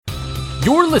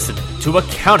You're listening to a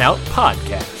Countout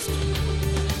Podcast.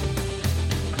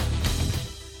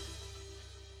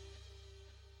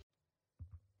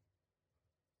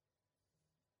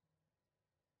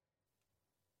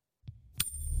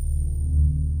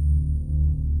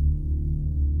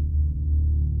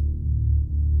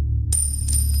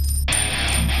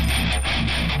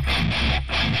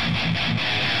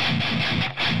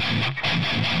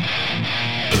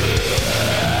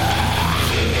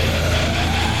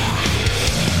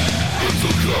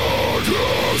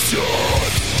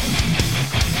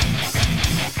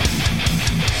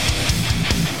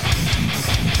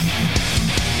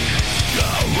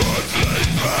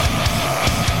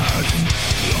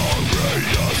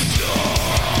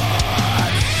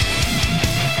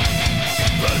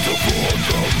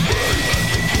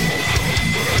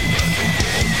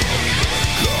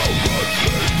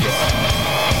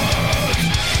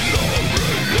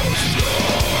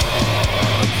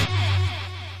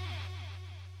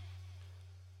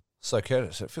 So,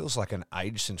 Curtis, it feels like an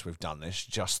age since we've done this,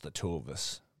 just the two of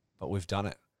us, but we've done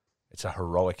it. It's a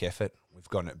heroic effort. We've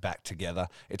gotten it back together.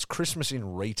 It's Christmas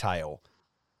in retail.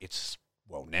 It's,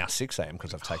 well, now 6 a.m.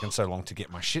 because I've taken so long to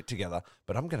get my shit together,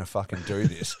 but I'm going to fucking do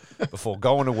this before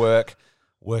going to work,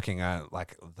 working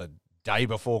like the day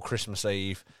before Christmas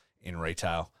Eve in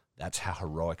retail. That's how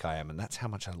heroic I am, and that's how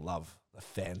much I love the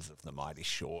fans of the Mighty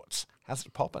Shorts. How's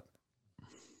it popping?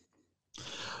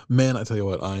 Man, I tell you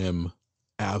what, I am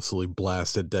absolutely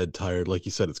blasted, dead tired. Like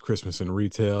you said, it's Christmas in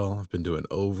retail. I've been doing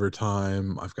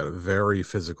overtime. I've got a very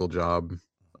physical job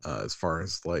as far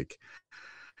as like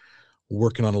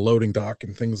working on a loading dock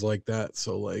and things like that.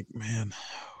 So like, man,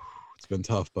 it's been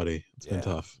tough, buddy. It's been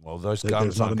tough. Well, those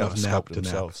guns aren't going to sculpt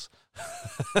themselves.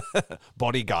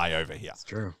 Body guy over here. It's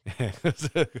true.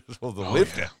 Well, the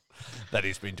lifter that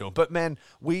he's been doing. But man,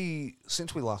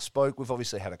 since we last spoke, we've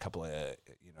obviously had a couple of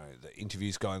the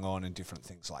interviews going on and different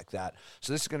things like that.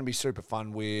 So this is going to be super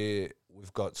fun. We've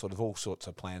got sort of all sorts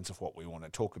of plans of what we want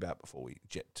to talk about before we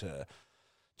get to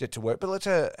work. But let's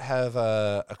have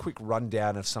a quick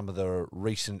rundown of some of the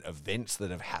recent events that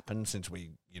have happened since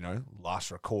we last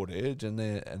recorded, and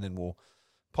then we'll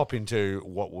pop into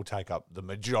what will take up the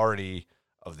majority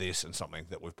of this and something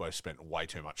that we've both spent way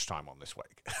too much time on this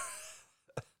week.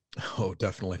 Oh,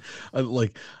 definitely.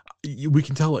 We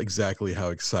can tell exactly how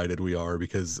excited we are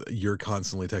because you're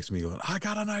constantly texting me going, I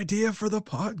got an idea for the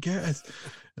podcast.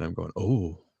 And I'm going,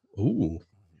 oh,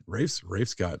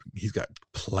 Rafe's got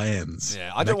plans.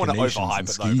 Yeah, I don't want to overhype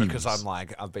it though, because I'm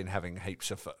like, I've been having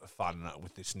heaps of fun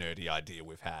with this nerdy idea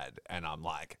we've had. And I'm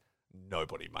like,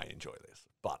 nobody may enjoy this,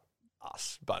 but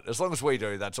us. But as long as we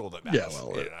do, that's all that matters.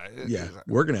 Yeah, well,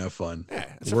 we're gonna have fun.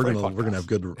 Yeah, we're gonna have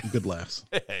good laughs.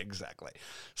 Yeah, exactly.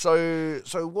 So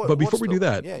what? But before we do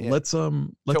that, let's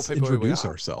introduce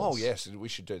ourselves. Oh yes, we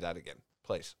should do that again,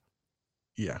 please.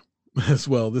 Yeah, as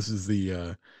well. This is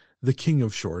the king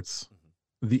of shorts,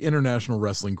 the International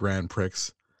Wrestling Grand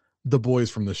Prix, the boys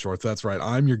from the shorts. That's right.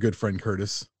 I'm your good friend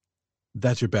Curtis.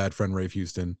 That's your bad friend Rafe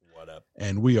Houston. What up?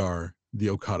 And we are the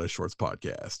Okada Shorts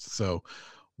Podcast. So.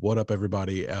 What up,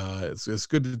 everybody? It's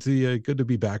good to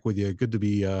be back with you. Good to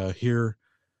be here,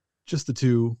 just the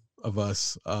two of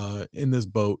us in this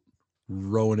boat,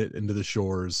 rowing it into the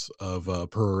shores of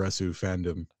Puroresu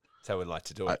fandom. That's how we'd like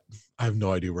to do it. I have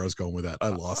no idea where I was going with that. I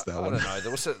lost that one. I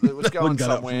don't know. There was going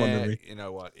somewhere. You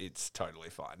know what? It's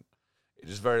totally fine. It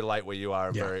is very late where you are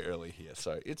and very early here,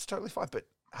 so it's totally fine. But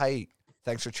hey,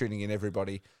 thanks for tuning in,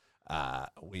 everybody.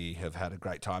 We have had a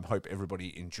great time. Hope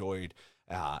everybody enjoyed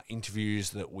our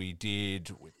interviews that we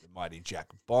did with the mighty Jack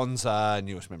Bonza,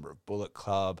 newest member of Bullet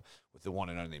Club, with the one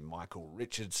and only Michael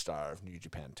Richards, star of New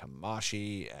Japan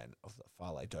Tamashi and of the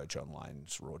Fale Dojo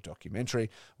Online's Raw documentary.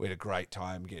 We had a great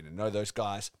time getting to know those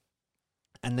guys.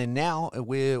 And then now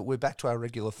we're back to our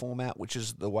regular format, which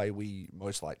is the way we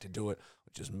most like to do it,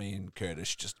 which is me and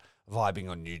Curtis just vibing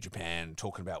on New Japan,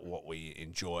 talking about what we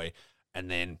enjoy. And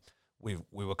then we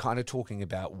were kind of talking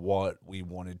about what we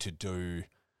wanted to do.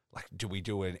 Like, do we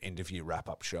do an end-of-year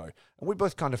wrap-up show? And we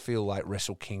both kind of feel like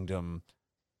Wrestle Kingdom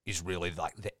is really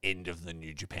like the end of the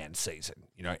New Japan season.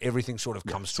 Everything sort of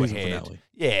comes to a head. Finale.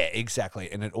 Yeah, exactly.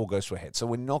 And it all goes to a head. So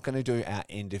we're not going to do our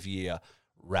end-of-year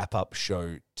wrap-up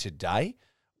show today.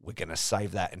 We're going to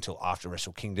save that until after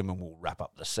Wrestle Kingdom and we'll wrap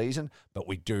up the season. But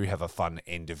we do have a fun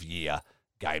end-of-year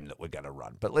game that we're going to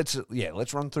run. But let's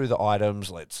run through the items.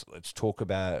 Let's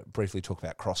briefly talk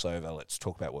about crossover. Let's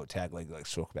talk about World Tag League.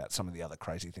 Let's talk about some of the other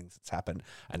crazy things that's happened,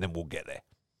 and then we'll get there.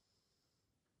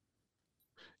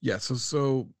 Yeah,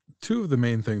 so two of the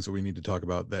main things that we need to talk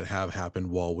about that have happened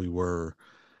while we were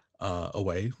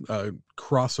away.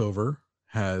 Crossover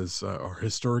has, or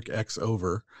Historic X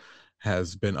Over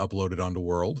has been uploaded onto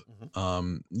World.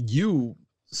 Mm-hmm. You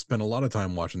spent a lot of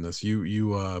time watching this.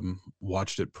 You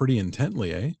watched it pretty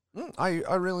intently, eh?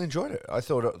 I really enjoyed it. I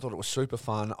thought it was super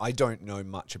fun. I don't know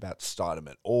much about Stardom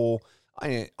at all.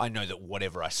 I know that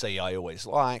whatever I see, I always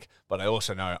like, but I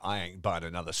also know I ain't buying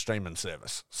another streaming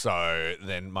service. So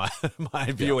then my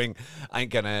viewing ain't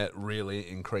gonna really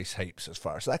increase heaps as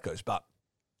far as that goes. But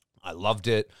I loved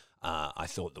it. I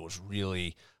thought there was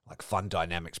really like fun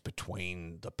dynamics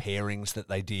between the pairings that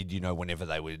they did, whenever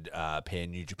they would pair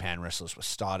New Japan wrestlers with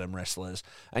Stardom wrestlers.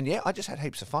 And yeah, I just had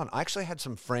heaps of fun. I actually had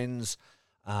some friends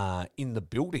in the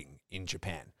building in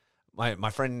Japan.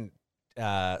 My friend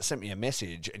sent me a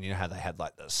message, and you know how they had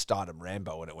like the Stardom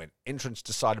Rambo, and it went entrance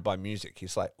decided by music.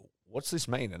 He's like, what's this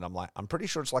mean? And I'm like, I'm pretty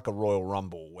sure it's like a Royal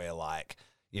Rumble where like,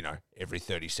 every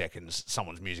 30 seconds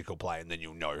someone's music will play and then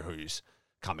you'll know who's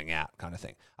coming out kind of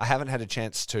thing. I haven't had a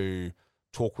chance to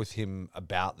talk with him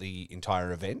about the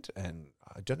entire event, and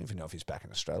I don't even know if he's back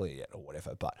in Australia yet or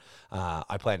whatever, but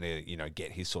I plan to,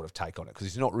 get his sort of take on it, because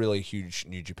he's not really a huge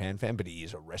New Japan fan, but he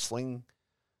is a wrestling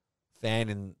fan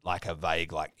in like a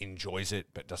vague, like enjoys it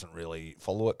but doesn't really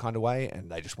follow it kind of way,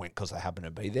 and they just went because they happen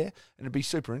to be there, and it'd be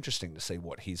super interesting to see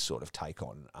what his sort of take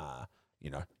on,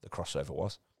 the crossover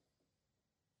was.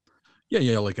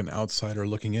 Yeah, like an outsider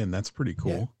looking in. That's pretty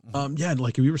cool. Yeah. Yeah,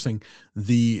 like we were saying,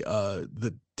 the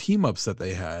team ups that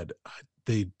they had,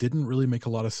 they didn't really make a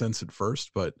lot of sense at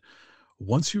first, but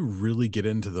once you really get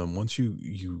into them, once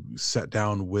you sat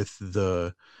down with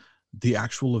the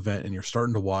actual event and you're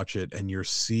starting to watch it and you're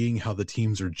seeing how the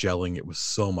teams are gelling, it was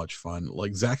so much fun.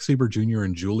 Like Zack Sabre Jr.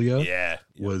 and Julia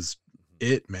was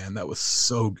it, man. That was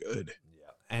so good. Yeah.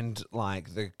 And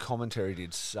like the commentary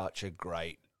did such a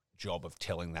great job of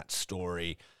telling that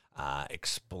story,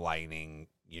 explaining,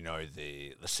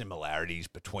 the similarities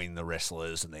between the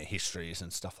wrestlers and their histories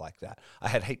and stuff like that. I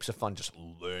had heaps of fun just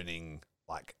learning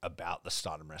like about the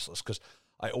Stardom wrestlers, because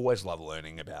I always love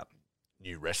learning about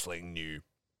new wrestling, new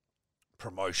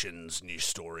promotions, new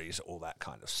stories, all that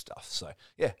kind of stuff. So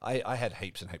yeah, I had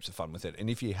heaps and heaps of fun with it. And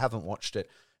if you haven't watched it,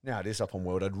 now it is up on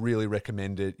World, I'd really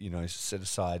recommend it. Set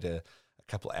aside a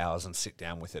couple of hours and sit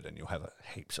down with it, and you'll have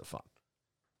heaps of fun.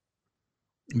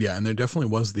 Yeah, and there definitely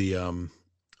was the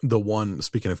one,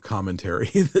 speaking of commentary,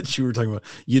 that you were talking about.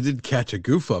 You did catch a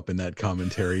goof up in that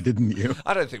commentary, didn't you?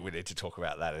 I don't think we need to talk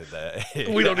about that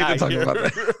we don't need to talk about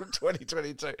that.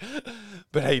 2022.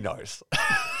 But he knows.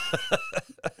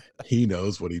 He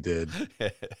knows what he did.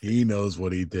 He knows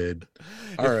what he did.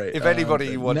 All right. If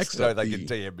anybody wants to know, they can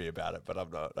DM me about it, but I'm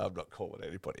not calling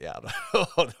anybody out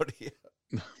on here.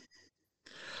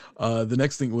 The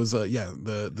next thing was the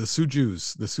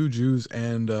Sujus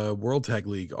and World Tag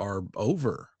League are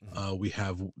over. We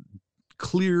have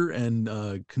clear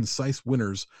and concise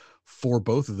winners for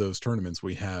both of those tournaments.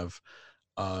 We have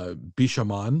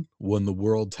Bishamon won the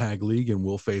World Tag League and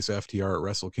will face FTR at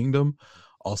Wrestle Kingdom.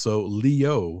 Also,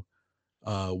 Leo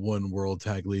won World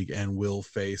Tag League and will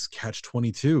face Catch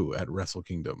 22 at Wrestle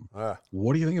Kingdom.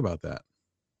 What do you think about that?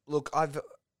 Look, I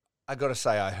got to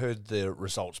say, I heard the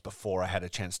results before I had a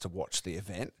chance to watch the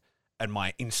event, and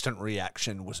my instant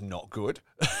reaction was not good.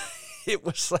 It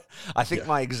was, I think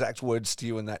my exact words to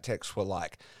you in that text were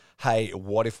like, hey,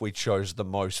 what if we chose the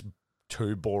most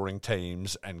two boring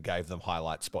teams and gave them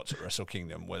highlight spots at Wrestle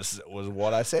Kingdom, was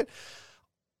what I said.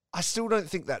 I still don't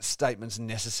think that statement's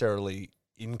necessarily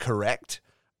incorrect,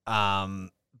 but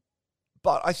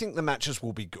I think the matches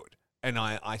will be good. And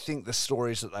I think the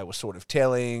stories that they were sort of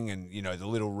telling, and, the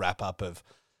little wrap-up of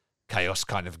Chaos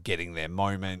kind of getting their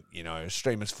moment,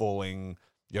 streamers falling,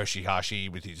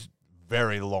 Yoshihashi with his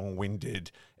very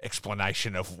long-winded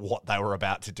explanation of what they were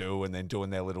about to do, and then doing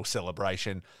their little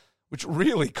celebration, which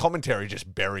really commentary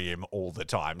just bury him all the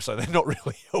time. So they're not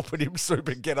really helping him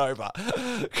super get over.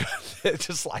 They're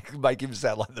just like make him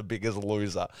sound like the biggest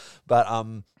loser. But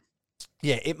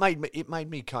yeah, it made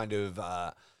me kind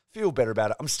of feel better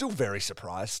about it. I'm still very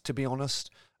surprised, to be honest.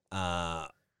 It's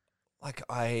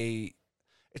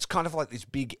kind of like this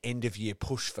big end of year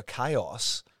push for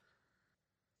Chaos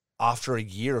after a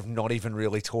year of not even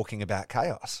really talking about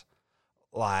Chaos.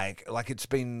 Like it's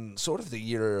been sort of the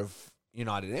year of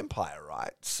United Empire,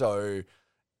 right? So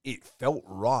it felt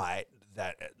right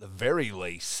that at the very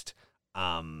least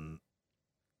that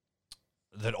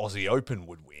Aussie Open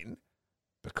would win,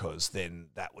 because then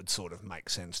that would sort of make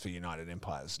sense for United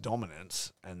Empire's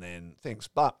dominance and then things.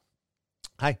 But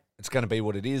hey, it's going to be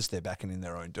what it is. They're backing in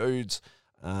their own dudes.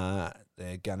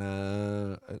 They're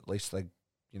gonna, at least they,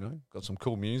 got some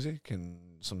cool music and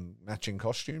some matching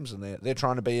costumes, and they're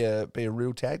trying to be a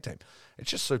real tag team. It's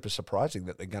just super surprising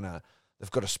that they've got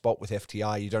a spot with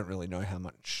FTR. You don't really know how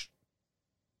much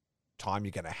time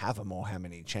you're going to have them or how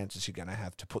many chances you're going to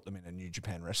have to put them in a New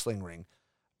Japan Wrestling ring,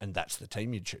 and that's the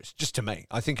team you choose. Just to me,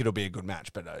 I think it'll be a good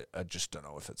match, but I just don't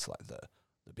know if it's like the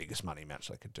biggest money match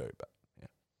they could do. But yeah.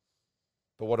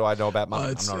 But what do I know about money?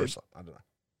 I'm not a wrestler. I don't know.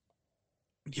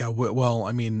 Yeah, well,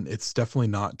 I mean, it's definitely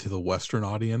not to the Western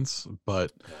audience,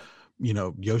 but you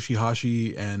know,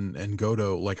 Yoshihashi and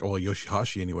Goto, like, well,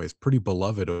 Yoshihashi anyway, is pretty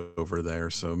beloved over there.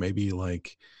 So maybe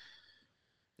like,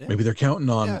 maybe they're counting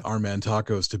on our man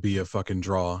Tacos to be a fucking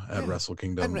draw at Wrestle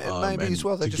Kingdom, and maybe as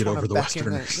well they to just get over the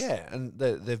Westerners. And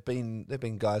they've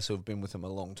been guys who have been with them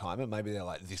a long time, and maybe they're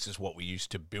like, this is what we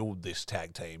used to build this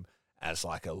tag team as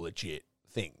like a legit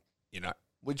thing, you know,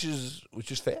 which is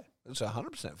fair. It's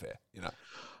 100% fair, you know.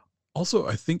 Also,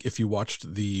 I think if you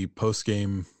watched the post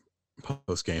event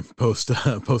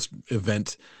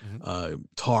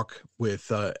talk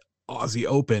with Aussie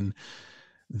Open,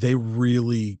 they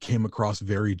really came across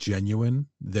very genuine.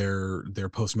 Their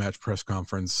post match press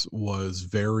conference was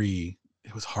it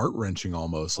was heart wrenching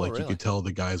almost. Like, really? You could tell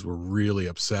the guys were really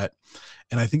upset,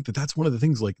 and I think that's one of the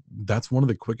things. Like, that's one of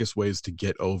the quickest ways to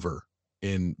get over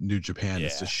in New Japan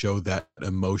is to show that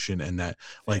emotion and that,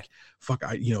 like,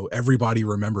 everybody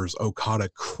remembers Okada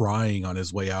crying on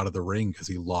his way out of the ring because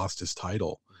he lost his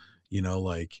title, you know,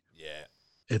 like,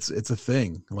 it's a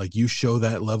thing. Like, you show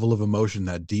that level of emotion,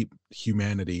 that deep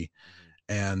humanity,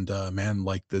 and man,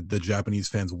 like the Japanese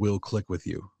fans will click with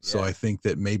you. So I think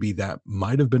that maybe that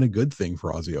might have been a good thing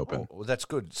for Aussie Open. Oh, well, that's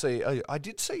good. See, I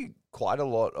did see quite a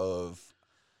lot of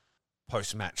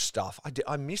post-match stuff.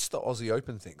 I missed the Aussie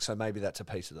Open thing, so maybe that's a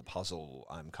piece of the puzzle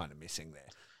I'm kind of missing there.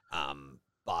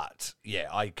 But yeah,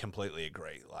 I completely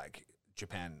agree. Like,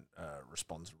 Japan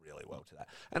responds really well to that.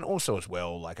 And also as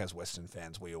well, like, as Western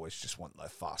fans, we always just want the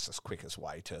fastest, quickest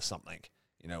way to something.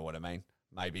 You know what I mean?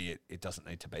 Maybe it doesn't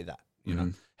need to be that, you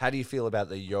know? How do you feel about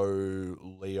the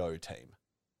Yo-Leo team?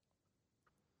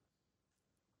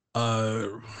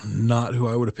 Not who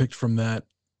I would have picked from that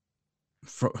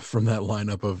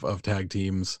lineup of tag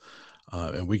teams.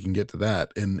 And we can get to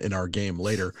that in our game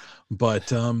later.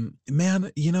 But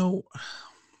man, you know,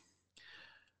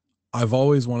 I've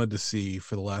always wanted to see,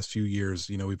 for the last few years,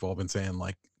 you know, we've all been saying,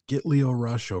 like, get Leo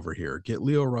Rush over here, get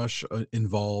Leo Rush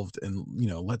involved, and, you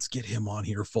know, let's get him on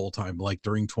here full time, like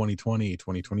during 2020,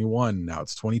 2021. Now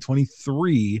it's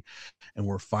 2023, and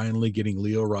we're finally getting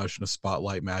Leo Rush in a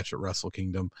spotlight match at Wrestle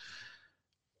Kingdom.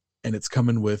 And it's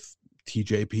coming with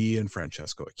TJP and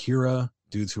Francesco Akira,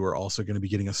 dudes who are also going to be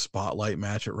getting a spotlight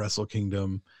match at Wrestle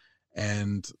Kingdom.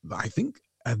 And I think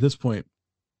at this point,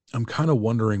 I'm kind of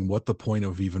wondering what the point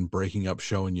of even breaking up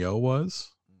Sho and Yo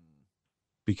was,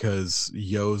 because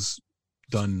Yo's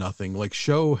done nothing. Like,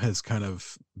 Sho has kind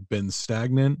of been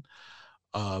stagnant,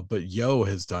 but Yo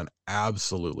has done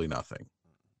absolutely nothing.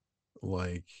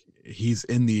 Like, he's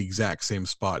in the exact same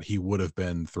spot he would have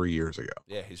been 3 years ago.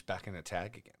 Yeah, he's back in a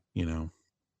tag again. You know,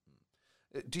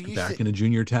 back in a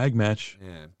junior tag match.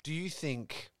 Yeah. Do you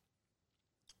think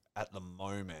at the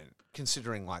moment,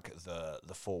 considering like the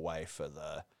four-way for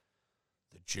the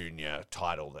junior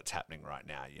title that's happening right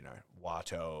now, you know,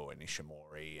 Wato and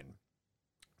Ishimori and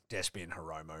Despi and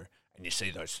Hiromu, and you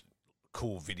see those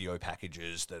cool video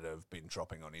packages that have been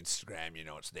dropping on Instagram, you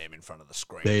know, it's them in front of the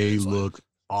screen. They look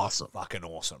awesome. Fucking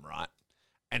awesome, right?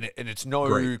 And it's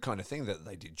no kind of thing that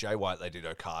they did Jay White, they did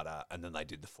Okada, and then they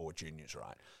did the four juniors,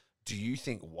 right? Do you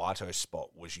think Wato's spot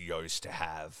was Yo's to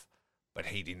have, but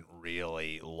he didn't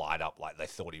really light up like they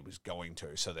thought he was going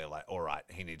to? So they're like, all right,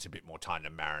 he needs a bit more time to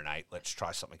marinate. Let's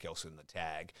try something else in the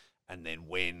tag. And then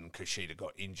when Kushida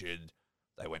got injured,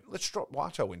 they went, let's drop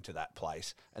Wato into that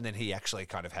place. And then he actually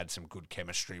kind of had some good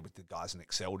chemistry with the guys and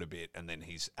excelled a bit. And then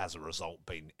he's, as a result,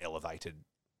 been elevated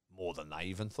more than they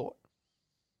even thought.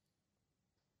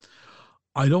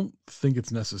 I don't think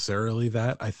it's necessarily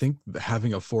that. I think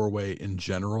having a four-way in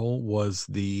general was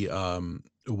the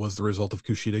result of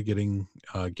Kushida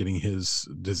getting his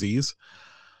disease.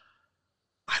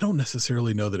 I don't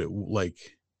necessarily know that it, like,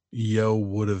 Yo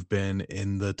would have been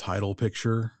in the title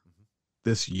picture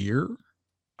this year.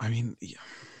 I mean,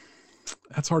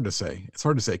 that's hard to say. It's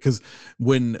hard to say, because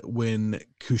when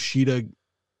Kushida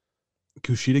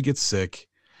gets sick,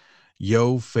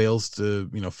 Yo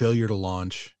failure to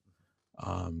launch.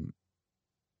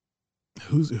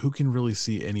 Who can really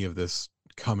see any of this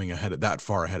coming that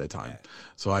far ahead of time?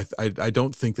 So I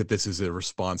don't think that this is a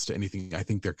response to anything. I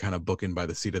think they're kind of booking by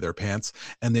the seat of their pants,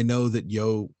 and they know that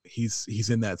Yo, he's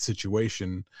in that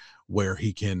situation where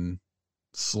he can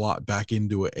slot back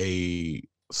into a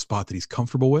spot that he's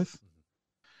comfortable with,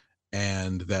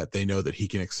 and that they know that he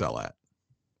can excel at,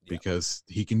 because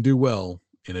he can do well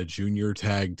in a junior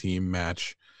tag team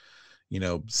match,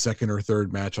 second or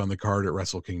third match on the card at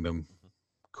Wrestle Kingdom.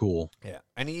 Cool. Yeah,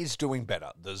 and he is doing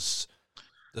better. There's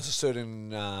a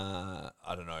certain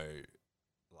I don't know,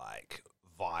 like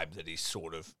vibe that he's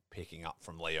sort of picking up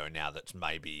from Leo now that's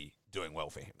maybe doing well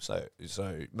for him. So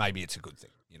maybe it's a good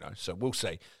thing, So we'll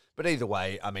see. But either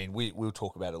way, I mean, we'll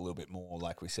talk about it a little bit more,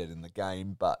 like we said in the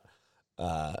game. But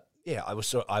yeah, I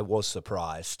was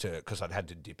surprised because I'd had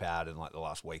to dip out in like the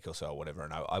last week or so or whatever,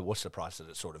 and I was surprised that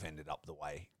it sort of ended up the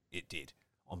way it did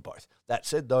on both. That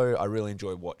said, though, I really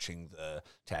enjoyed watching the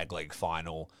Tag League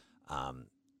final.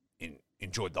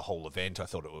 Enjoyed the whole event. I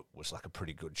thought it was like a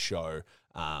pretty good show,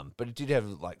 but it did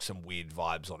have like some weird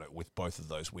vibes on it with both of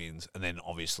those wins, and then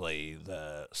obviously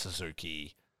the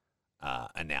Suzuki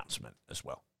announcement as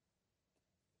well.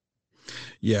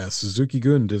 Yeah,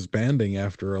 Suzuki-gun disbanding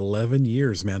after 11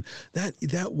 years, man.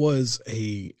 That was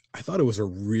I thought it was a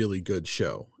really good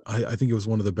show. I think it was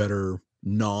one of the better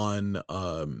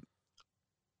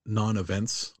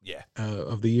non-events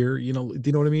of the year. Do you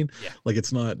know what I mean? Yeah. Like,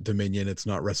 it's not Dominion, it's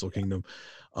not Wrestle Kingdom.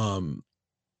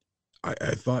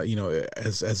 I thought,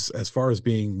 as far as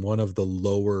being one of the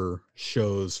lower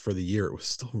shows for the year, it was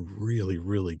still really,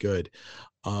 really good.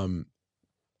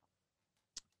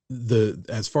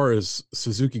 As far as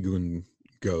Suzuki-gun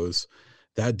goes,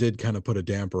 that did kind of put a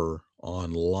damper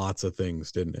on lots of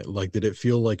things, didn't it? Like, did it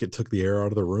feel like it took the air out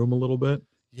of the room a little bit?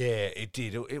 Yeah, it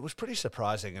did. It was pretty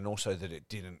surprising, and also that it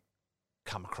didn't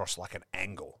come across like an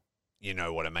angle. You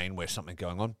know what I mean? Where something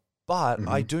going on. But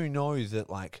I do know that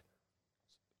like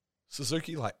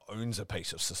Suzuki like owns a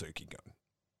piece of Suzuki-gun.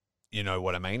 You know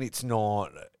what I mean? It's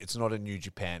not a New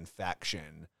Japan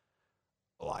faction.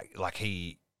 Like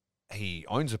he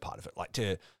owns a part of it. Like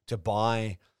to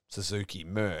buy Suzuki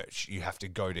merch, you have to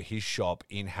go to his shop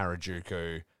in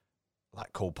Harajuku,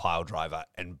 like called Pile Driver,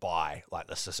 and buy like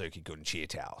the Suzuki-gun cheer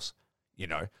towels.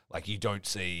 Like you don't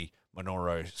see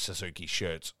Minoru Suzuki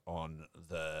shirts on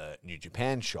the New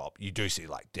Japan shop. You do see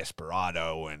like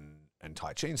Desperado and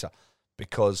Taichi and stuff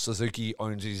because Suzuki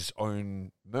owns his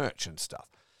own merch and stuff.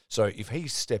 So if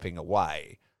he's stepping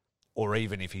away, or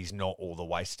even if he's not all the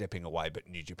way stepping away, but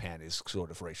New Japan is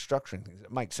sort of restructuring things,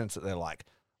 it makes sense that they're like,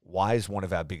 why is one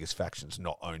of our biggest factions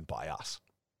not owned by us?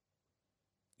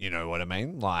 You know what I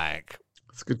mean? Like,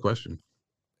 that's a good question.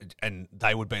 And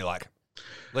they would be like,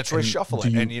 let's reshuffle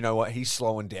it. And you know what? He's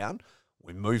slowing down.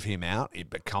 We move him out. It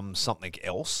becomes something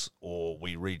else, or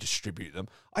we redistribute them.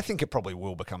 I think it probably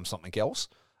will become something else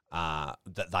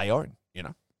that they own,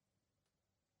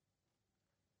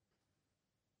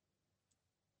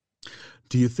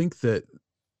 Do you think that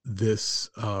this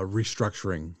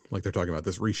restructuring, like they're talking about,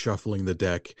 this reshuffling the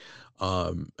deck,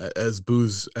 as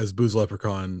Booze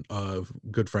Leprechaun, a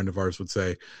good friend of ours, would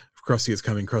say, Krusty is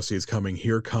coming,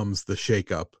 here comes the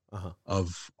shakeup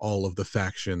of all of the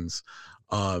factions.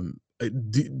 Do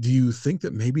you think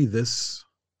that maybe this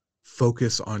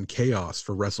focus on chaos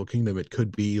for Wrestle Kingdom, it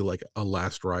could be like a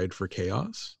last ride for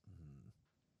chaos?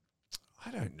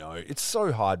 I don't know. It's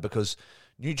so hard because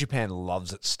New Japan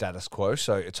loves its status quo,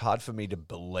 so it's hard for me to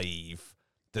believe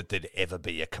that there'd ever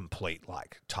be a complete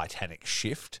like titanic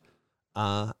shift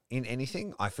in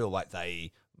anything. I feel like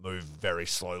they move very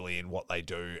slowly in what they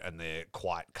do, and they're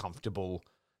quite comfortable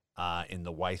in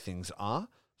the way things are.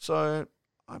 So,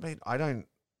 I mean, I don't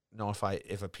know if I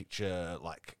ever picture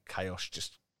like chaos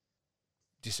just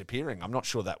disappearing. I'm not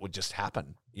sure that would just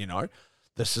happen,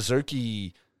 The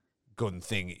Suzuki-gun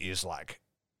thing is like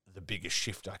the biggest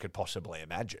shift I could possibly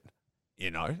imagine,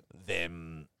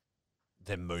 them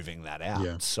moving that out.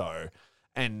 Yeah. So,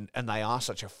 and they are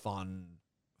such a fun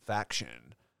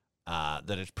faction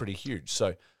that it's pretty huge.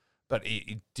 So, but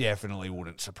it definitely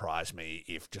wouldn't surprise me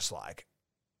if just like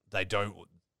they don't,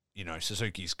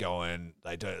 Suzuki's going,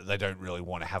 they don't really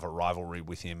want to have a rivalry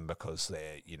with him because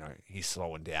they're, he's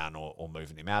slowing down or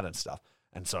moving him out and stuff.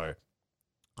 And so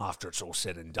after it's all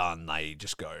said and done, they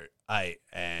just go, hey,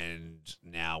 and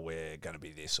now we're going to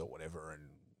be this or whatever, and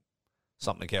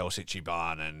something else,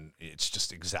 Ichiban, and it's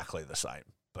just exactly the same.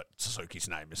 But Suzuki's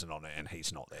name isn't on it, and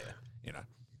he's not there,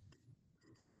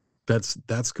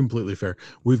 That's completely fair.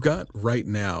 We've got right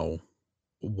now,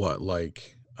 what,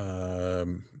 like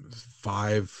 11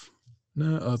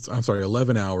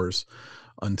 hours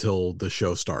until the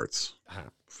show starts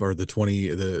for the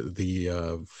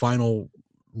final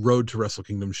Road to Wrestle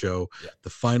Kingdom show, the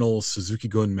final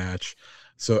Suzuki-gun match.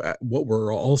 So what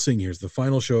we're all seeing here is the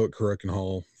final show at Korakuen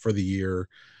Hall for the year.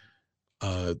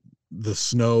 The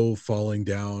snow falling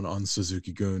down on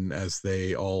Suzuki-gun as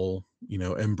they all,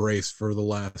 embrace for the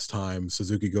last time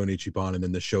Suzuki-gun Ichiban, and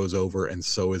then the show's over, and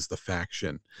so is the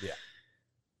faction. Yeah.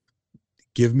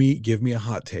 Give me a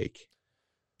hot take.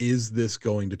 Is this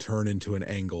going to turn into an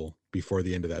angle before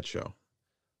the end of that show.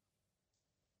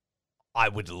 I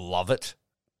would love it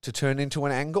to turn into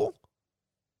an angle,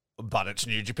 but it's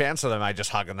New Japan, so they may just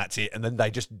hug and that's it. And then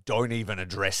they just don't even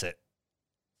address it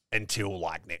until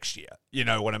like next year. You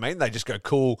know what I mean? They just go,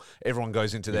 cool, everyone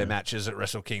goes into their matches at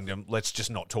Wrestle Kingdom. Let's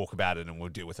just not talk about it and we'll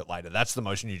deal with it later. That's the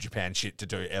most New Japan shit to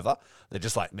do ever. They're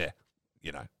just like, meh,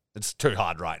 you know, it's too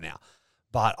hard right now.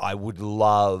 But I would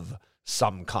love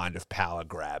some kind of power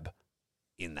grab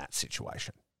in that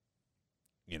situation.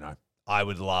 You know, I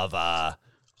would love a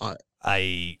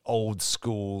old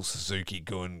school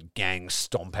Suzuki-gun gang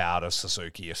stomp out of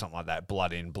Suzuki or something like that.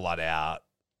 Blood in, blood out.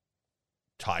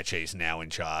 Tai Chi's now in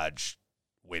charge.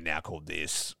 We're now called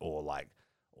this, or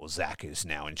Zach is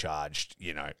now in charge.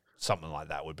 You know, something like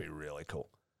that would be really cool.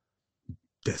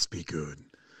 Despi good.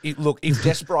 Look, if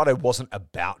Desperado wasn't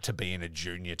about to be in a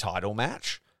junior title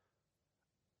match,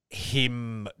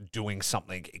 him doing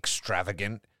something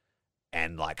extravagant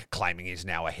and like claiming he's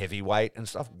now a heavyweight and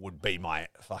stuff would be my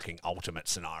fucking ultimate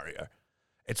scenario.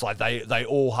 It's like they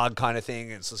all hug kind of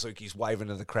thing, and Suzuki's waving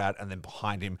to the crowd, and then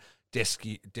behind him,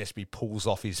 Despi pulls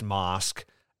off his mask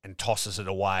and tosses it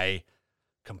away,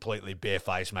 completely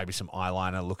barefaced, maybe some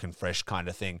eyeliner, looking fresh kind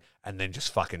of thing, and then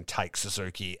just fucking takes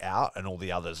Suzuki out, and all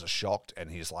the others are shocked, and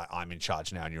he's like, I'm in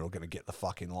charge now, and you're all going to get the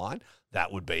fucking line.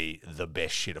 That would be the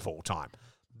best shit of all time.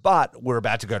 But we're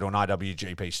about to go to an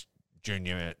IWGP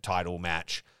junior title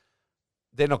match.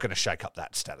 They're not going to shake up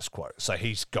that status quo. So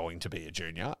he's going to be a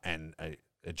junior, and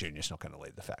a junior's not going to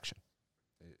lead the faction.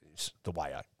 It's the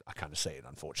way I kind of see it,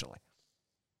 unfortunately.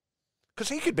 Because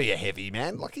he could be a heavy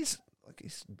man. He's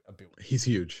a bit. He's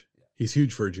huge. Yeah. He's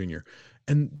huge for a junior.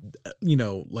 And, you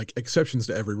know, like exceptions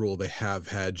to every rule, they have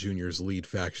had juniors lead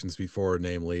factions before,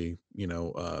 namely, you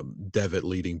know, Devitt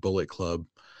leading Bullet Club.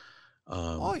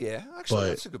 Actually,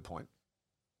 that's a good point.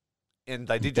 And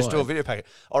they did just do a video packet.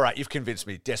 All right, you've convinced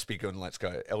me. Despi Gun, let's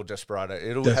go. El Desperado.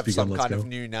 It'll have some kind of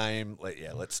new name.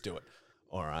 Let's do it.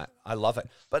 All right, I love it.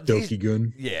 But Doki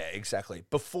Gun. Yeah, exactly.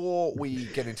 Before we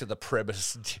get into the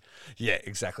premise,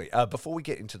 Before we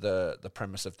get into the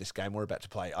premise of this game we're about to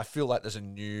play, I feel like there's a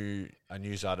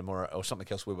news item or something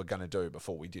else we were going to do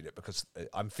before we did it, because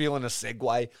I'm feeling a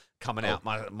segue coming out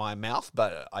my mouth,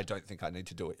 but I don't think I need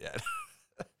to do it yet.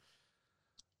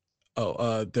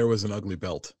 There was an ugly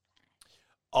belt.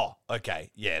 Oh, okay.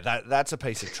 Yeah, that's a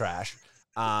piece of trash.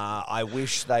 I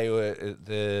wish they were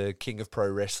the King of Pro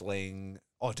Wrestling.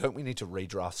 Oh, don't we need to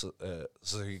redraft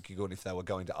Suzuki Gun if they were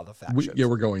going to other factions?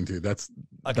 We're going to. That's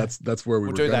where we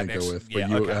were going to go with. But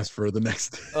you asked for the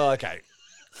next. Oh, okay.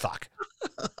 Fuck.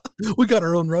 We got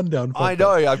our own rundown. I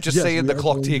know. I'm just seeing the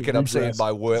clock tick, and I'm seeing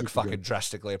my work fucking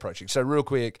drastically approaching. So real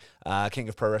quick, King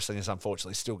of Pro Wrestling is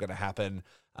unfortunately still going to happen.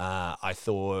 I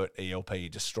thought ELP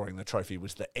destroying the trophy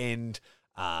was the end,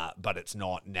 but it's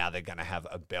not. Now they're going to have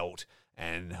a belt,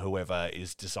 and whoever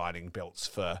is designing belts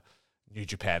for New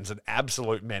Japan's an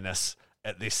absolute menace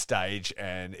at this stage,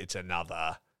 and it's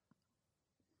another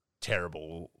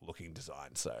terrible looking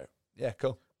design. So yeah,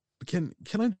 cool. Can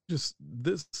I just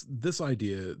this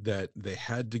idea that they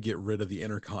had to get rid of the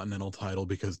Intercontinental title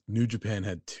because New Japan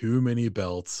had too many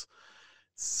belts.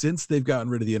 Since they've gotten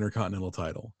rid of the Intercontinental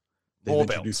title, they've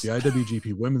introduced the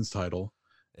IWGP Women's title.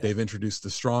 Yeah. They've introduced the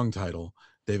Strong title.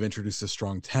 They've introduced a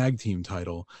Strong Tag Team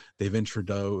title. They've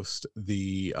introduced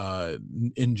the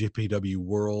NJPW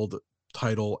World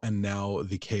title, and now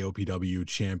the KOPW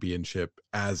Championship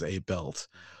as a belt.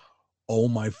 Oh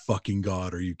my fucking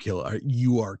God,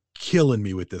 you are killing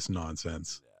me with this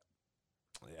nonsense.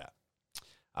 Yeah.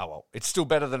 Oh, well, it's still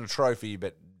better than a trophy,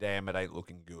 but damn, it ain't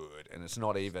looking good. And it's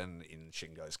not even in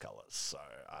Shingo's colors, so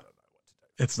I don't know what to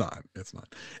do. It's not. Yeah.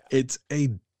 It's a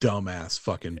dumbass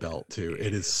fucking belt, too.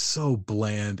 It is so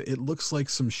bland. It looks like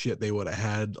some shit they would have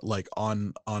had like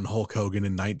on Hulk Hogan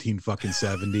in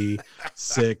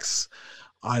 1976.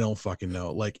 I don't fucking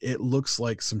know. Like, it looks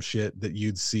like some shit that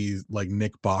you'd see like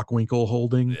Nick Bockwinkel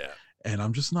holding. Yeah. And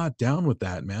I'm just not down with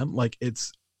that, man. Like,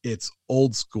 it's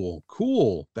old school.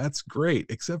 Cool. That's great.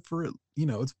 Except for, you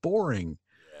know, it's boring.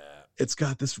 Yeah. It's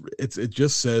got this, it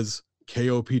just says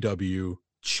KOPW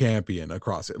champion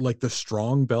across it. Like the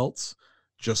strong belts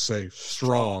just say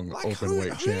strong like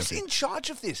openweight champion. Who's in charge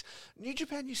of this? New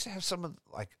Japan used to have some of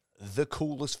like the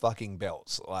coolest fucking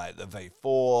belts, like the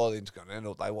V4, the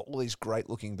Intercontinental, they were all these great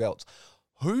looking belts.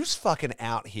 Who's fucking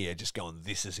out here just going,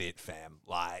 this is it, fam?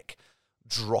 Like,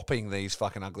 dropping these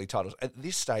fucking ugly titles. At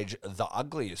this stage, the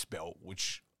ugliest belt,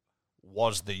 which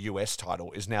was the US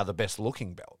title, is now the best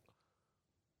looking belt.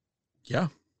 Yeah.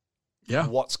 Yeah.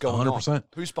 What's going 100%. on?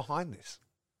 Who's behind this?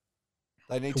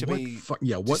 They need to be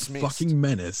what fucking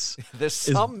menace There's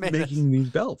some menace making these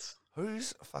belts?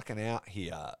 who's fucking out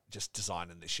here just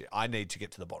designing this shit? I need to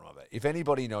get to the bottom of it. If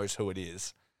anybody knows who it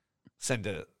is, send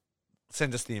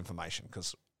us the information,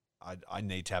 because I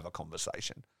need to have a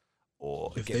conversation.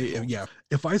 Or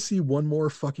if I see one more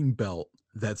fucking belt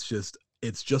that's just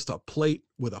a plate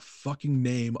with a fucking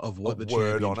name of what the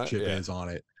championship is on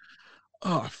it.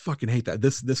 Oh, I fucking hate that.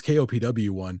 This KOPW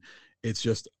one, it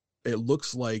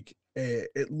looks like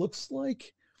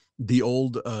the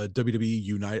old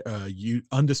WWE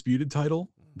Undisputed title,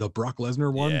 the Brock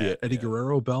Lesnar one, the Eddie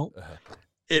Guerrero belt.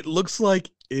 It looks like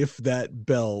if that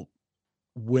belt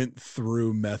went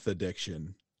through meth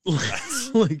addiction.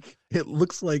 Like it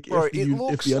looks like, bro, it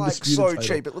looks like so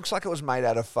cheap. It looks like it was made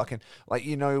out of fucking, like,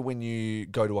 you know, when you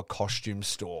go to a costume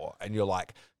store and you're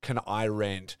like, can I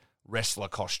rent wrestler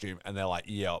costume? And they're like,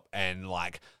 yep. And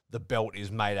like the belt is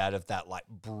made out of that like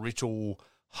brittle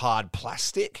hard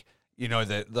plastic, you know,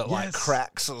 that like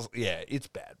cracks. Yeah, it's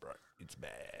bad, bro. It's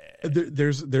bad.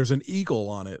 There's an eagle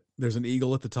on it. There's an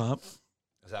eagle at the top.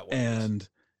 Is that what and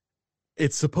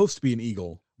it's supposed to be an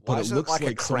eagle. Why but is it looks like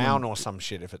a crown or some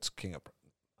shit if it's King of...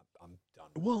 I'm done.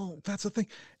 Well, that's the thing.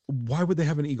 Why would they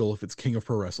have an eagle if it's King of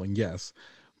Pro Wrestling? Yes.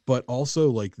 But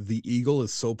also, like, the eagle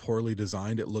is so poorly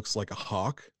designed, it looks like a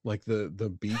hawk. Like,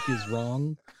 the beak is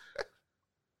wrong.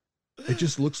 It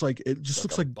just looks like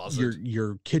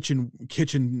your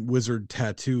kitchen wizard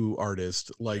tattoo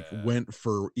artist went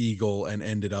for eagle and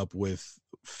ended up with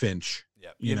Finch.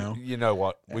 Yeah. You know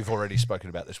what? We've already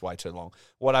spoken about this way too long.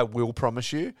 What I will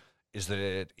promise you is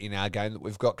that in our game that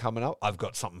we've got coming up, I've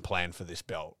got something planned for this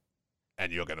belt,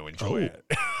 and you're going to enjoy it.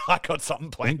 I got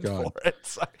something planned for it.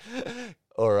 So,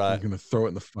 all right, I'm going to throw it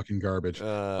in the fucking garbage.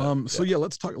 So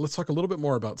let's talk a little bit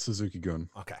more about Suzuki-gun.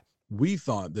 Okay. We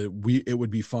thought that it would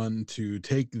be fun to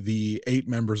take the 8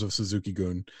 members of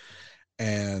Suzuki-gun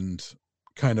and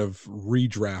kind of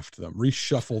redraft them,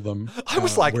 reshuffle them. I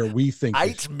was like, where we think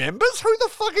 8 members? Who the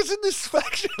fuck is in this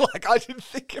faction? Like, I didn't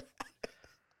think of it.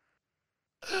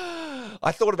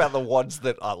 I thought about the ones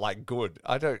that are like good.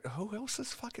 Who else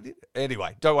is fucking in it?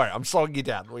 Anyway, don't worry. I'm slowing you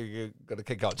down. We're gonna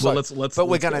keep going. Well,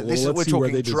 we're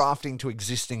talking drafting to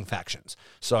existing factions.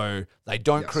 So they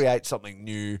don't create something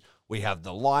new. We have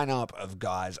the lineup of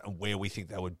guys and where we think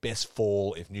they would best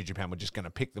fall if New Japan were just going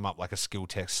to pick them up like a skill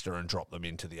tester and drop them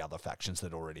into the other factions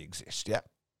that already exist. Yeah.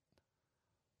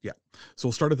 Yeah. So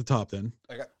we'll start at the top then.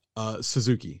 Okay.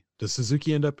 Suzuki. Does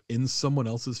Suzuki end up in someone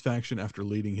else's faction after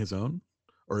leading his own?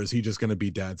 Or is he just going to be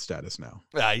dad status now?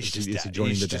 He's just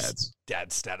joining the dads.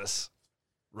 Dad status.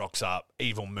 Rocks up.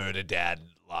 Evil murder dad.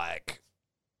 Like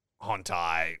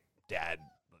Hontai dad.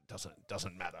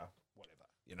 Doesn't matter. Whatever.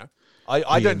 You know?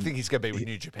 I don't think he's going to be with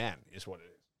New Japan, is what it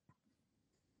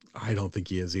is. I don't think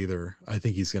he is either. I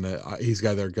think he's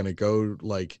either going to go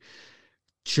like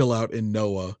chill out in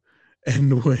Noah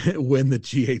and win the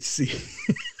GHC.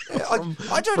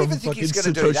 I don't even think he's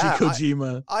going to do that.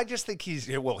 Kojima. I just think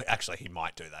actually, he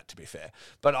might do that, to be fair.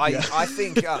 But I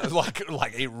think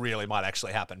like it really might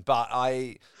actually happen. But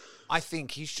I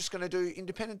think he's just going to do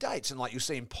independent dates, and like you'll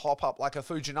see him pop up like a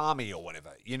Fujinami or whatever.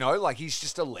 You know, like he's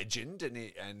just a legend,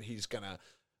 and he's going to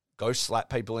go slap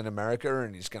people in America,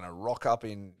 and he's going to rock up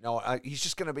in. No, he's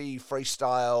just going to be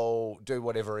freestyle, do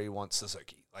whatever he wants.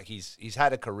 Suzuki, like he's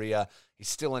had a career, he's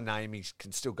still a name, he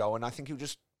can still go, and I think he'll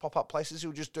just pop up places,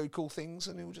 he'll just do cool things,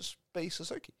 and he'll just be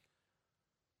Suzuki.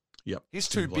 Yep, he's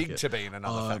too big to be in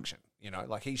another faction. You know,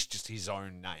 like he's just his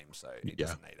own name, so he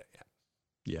doesn't need it.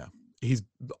 Yeah, he's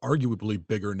arguably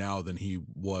bigger now than he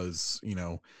was,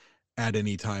 at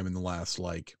any time in the last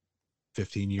like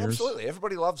 15 years. Absolutely.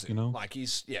 Everybody loves him. Like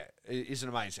he's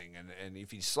amazing. And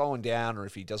if he's slowing down or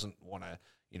if he doesn't want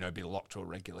to, be locked to a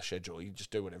regular schedule, he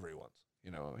just do whatever he wants.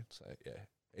 You know what I mean? So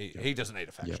yeah, he doesn't need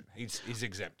a faction. Yep. He's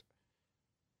exempt.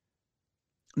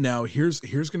 Now here's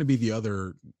going to be the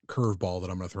other curveball that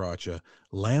I'm going to throw at you.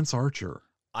 Lance Archer.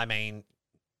 I mean,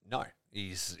 no,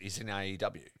 he's in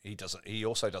AEW. He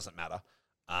also doesn't matter.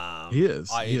 He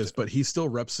is, but he still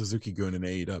reps Suzuki-gun in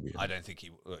AEW. I don't think he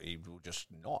will just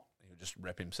not. He'll just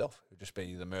rep himself. He'll just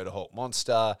be the Murder Hawk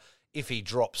Monster. If he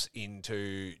drops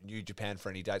into New Japan for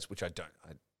any dates, which I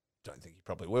don't think he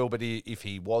probably will, but if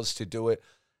he was to do it,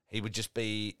 he would just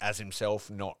be as himself,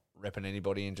 not repping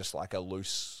anybody, and just like a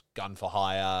loose gun for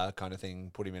hire kind of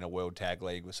thing. Put him in a world tag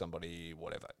league with somebody,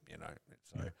 whatever,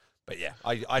 So, but yeah,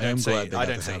 I don't see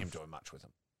him doing much with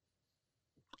him.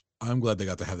 I'm glad they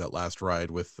got to have that last ride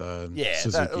with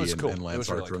Suzuki cool. and Lance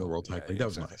Archer in the World Tag League. That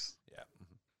was nice. Yeah,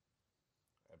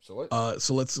 absolutely.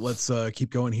 So let's keep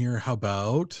going here. How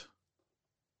about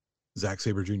Zack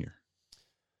Sabre Jr.?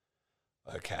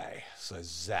 Okay, so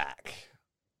Zack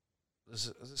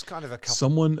there's kind of a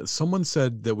couple. Someone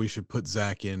said that we should put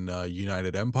Zach in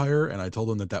United Empire, and I told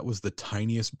them that was the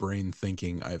tiniest brain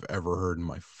thinking I've ever heard in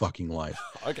my fucking life.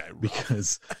 Okay, rough.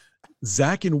 Because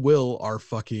Zach and Will are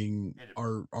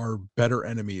are better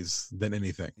enemies than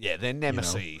anything. Yeah, they're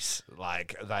nemesis. You know?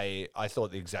 Like I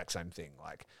thought the exact same thing.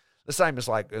 Like the same as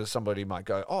like somebody might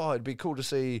go, oh, it'd be cool to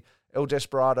see El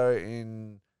Desperado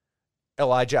in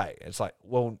LIJ. It's like,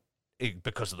 well,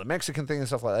 because of the Mexican thing and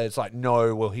stuff like that. It's like,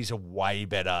 no, well, he's a way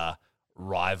better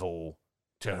rival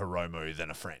to Hiromu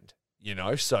than a friend. You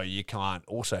know, so you can't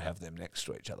also have them next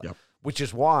to each other. Yep. Which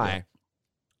is why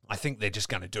I think they're just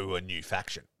going to do a new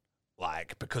faction.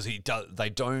 Like, because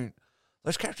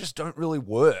those characters don't really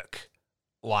work,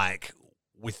 like,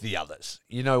 with the others.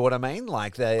 You know what I mean?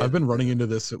 Like, I've been running into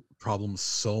this problem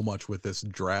so much with this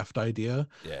draft idea.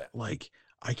 Yeah. Like,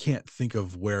 I can't think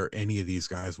of where any of these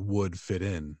guys would fit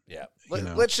in. Yeah.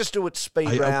 Let's just do it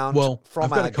speed round from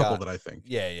I've got our a couple gut. that I think.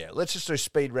 Yeah. Let's just do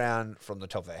speed round from the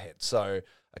top of our head. So,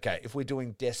 okay, if we're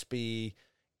doing Despy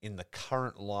in the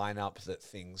current lineup that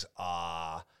things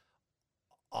are,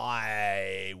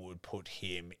 I would put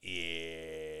him in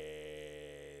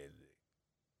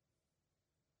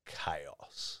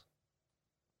Chaos.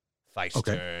 Face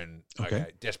turn. Okay.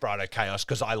 Desperado, Chaos,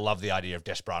 because I love the idea of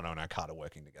Desperado and Okada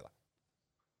working together.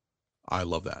 I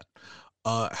love that.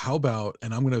 How about,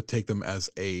 and I'm going to take them as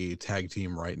a tag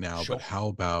team right now, Sure. but how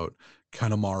about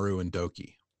Kanemaru and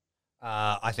Doki?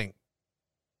 I think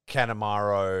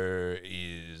Kanemaru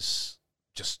is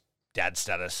just dad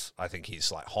status. I think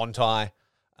he's like Hontai.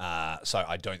 So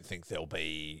I don't think there'll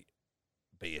be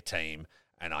a team.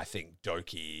 And I think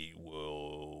Doki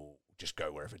will just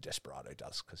go wherever Desperado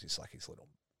does because he's like his little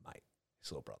mate,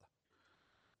 his little brother.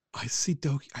 I see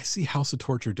House of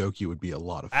Torture Doki would be a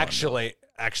lot of fun.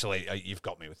 Actually, you've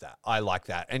got me with that. I like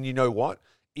that. And you know what?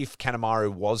 If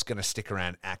Kanemaru was going to stick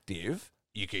around active,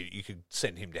 you could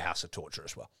send him to House of Torture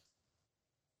as well.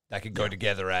 They could go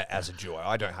together as a duo.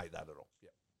 I don't hate that at all. Yeah.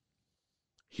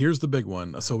 Here's the big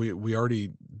one. So we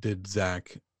already did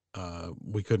Zach.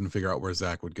 We couldn't figure out where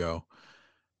Zach would go.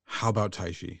 How about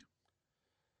Taishi?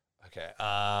 Okay.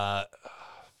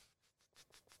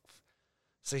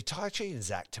 See, Taichi and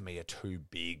Zach to me are too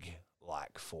big,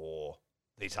 like, for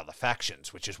these other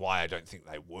factions, which is why I don't think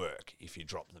they work if you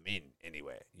drop them in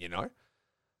anywhere, you know?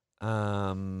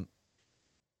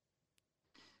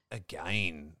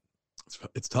 Again.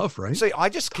 It's tough, right? See, I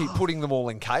just keep putting them all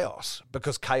in Chaos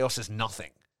because Chaos is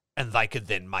nothing. And they could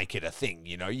then make it a thing,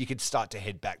 you know? You could start to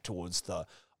head back towards the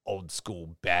old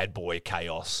school bad boy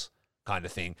Chaos kind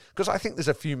of thing. Because I think there's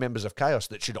a few members of Chaos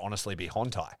that should honestly be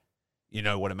Hontai. You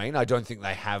know what I mean? I don't think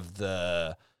they have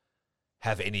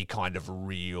any kind of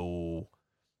real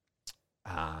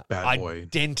bad boy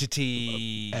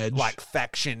identity, edge. like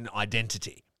faction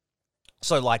identity.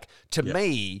 So, like, to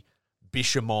me,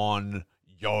 Bishamon,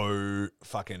 Yo,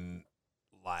 fucking,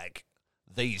 like,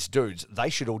 these dudes, they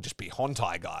should all just be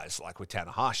Hontai guys, like with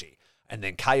Tanahashi. And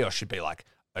then Chaos should be like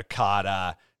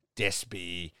Okada,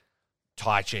 Despy,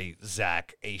 Taichi,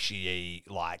 Zack, Ishii,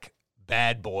 like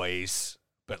bad boys,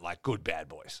 but like good bad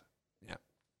boys.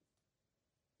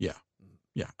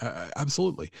 Yeah,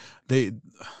 absolutely. They,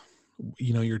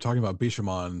 you're talking about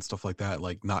Bishamon and stuff like that,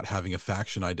 like not having a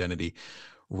faction identity.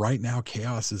 Right now,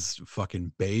 Chaos is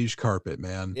fucking beige carpet,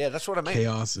 man. Yeah, that's what I mean.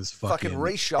 Chaos is fucking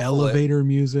reshuffle elevator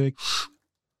music.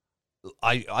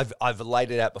 I've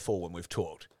laid it out before when we've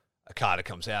talked. Okada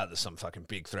comes out, there's some fucking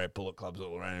big threat, Bullet Clubs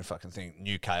all around, fucking thing,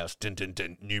 new Chaos, dun, dun,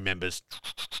 dun, new members.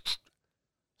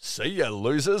 See ya,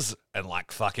 losers. And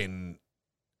like fucking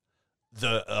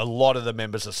a lot of the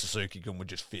members of Suzuki-gun would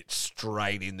just fit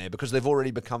straight in there because they've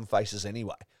already become faces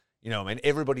anyway. You know what I mean?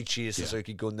 Everybody cheers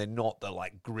Suzuki-gun. They're not the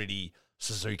like gritty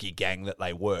Suzuki gang that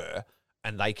they were,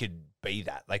 and they could be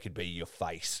that. They could be your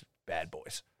face bad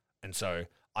boys. And so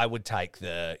I would take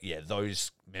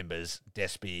those members,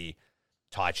 Despy,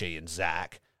 Taichi, and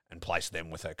Zack, and place them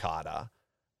with Okada,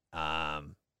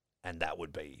 and that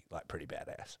would be like pretty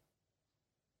badass.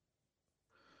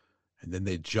 And then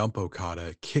they jump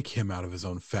Okada, kick him out of his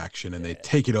own faction, and they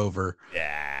take it over.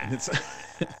 Yeah. And it's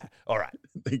all right.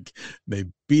 They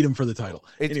beat him for the title.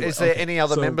 Anyway, is there any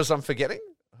other members I'm forgetting?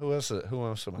 Who else am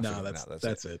I forgetting? No,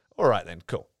 that's it. All right then,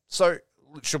 cool. So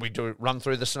should we run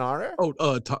through the scenario?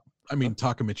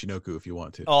 Takamichinoku if you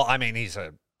want to. Oh, I mean he's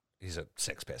a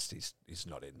sex pest. He's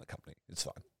not in the company. It's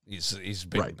fine. He's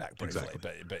been back briefly,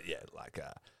 exactly. but yeah, like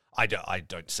I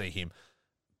don't see him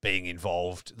being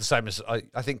involved. The same as I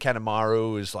think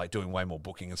Kanemaru is like doing way more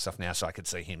booking and stuff now, so I could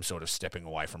see him sort of stepping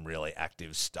away from really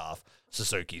active stuff.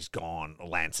 Suzuki's gone,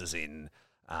 Lance is in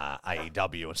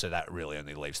AEW, and so that really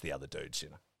only leaves the other dudes, you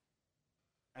know.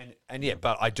 And yeah,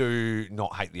 but I do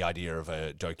not hate the idea of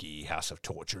a Doki House of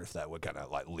Torture if they were going to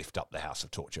like lift up the House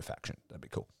of Torture faction. That'd be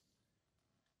cool.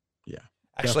 Yeah.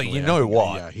 Actually, definitely. you know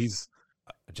what? Yeah,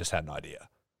 I just had an idea.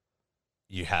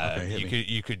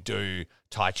 You could do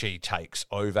Tai Chi takes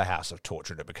over House of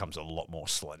Torture and it becomes a lot more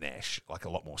Slanesh, like a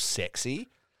lot more sexy.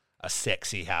 A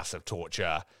sexy House of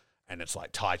Torture, and it's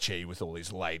like Tai Chi with all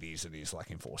these ladies and he's like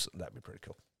enforcing. That'd be pretty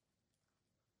cool.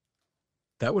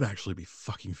 That would actually be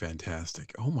fucking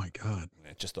fantastic. Oh my god.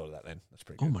 Yeah, just thought of that then. That's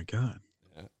pretty good. Oh my god.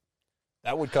 Yeah.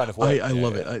 That would kind of work. I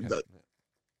love it.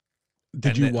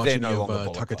 Did you watch any of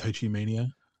Takataichi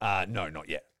Mania? No, not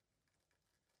yet.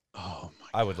 Oh my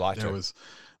god. I would like to.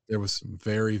 There was some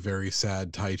very, very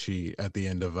sad Tai Chi at the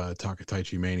end of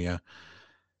Takataichi Mania.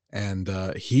 And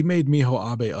he made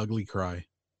Miho Abe ugly cry.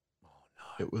 Oh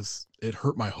no. It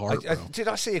hurt my heart. Did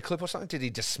I see a clip or something? Did he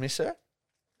dismiss her?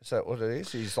 Is that what it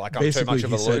is? He's like, I'm too much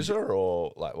of a loser,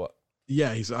 or like what?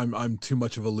 Yeah, I'm too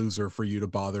much of a loser for you to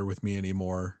bother with me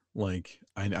anymore. Like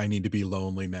I need to be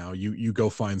lonely now. You go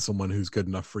find someone who's good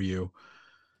enough for you.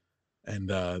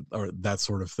 And or that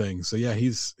sort of thing. So yeah,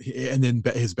 and then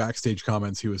his backstage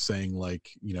comments, he was saying like,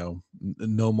 no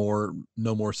more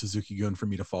Suzuki-gun for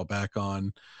me to fall back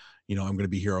on. I'm going to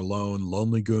be here alone,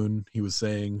 lonely goon. He was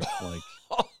saying like,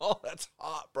 oh, that's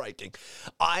heartbreaking.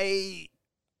 I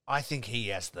think he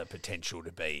has the potential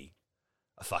to be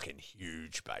a fucking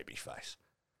huge baby face.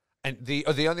 And the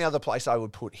only other place I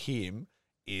would put him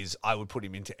is I would put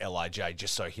him into LIJ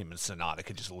just so him and Sonata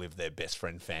could just live their best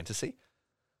friend fantasy.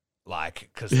 Like,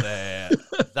 because they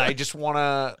just want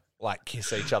to like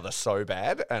kiss each other so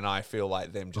bad, and I feel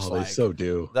like them just they so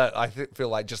do. That I feel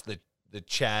like just the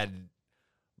Chad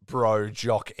bro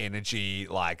jock energy,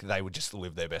 like they would just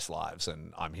live their best lives,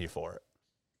 and I'm here for it.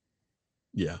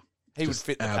 Yeah, he would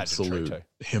fit the absolute pageantry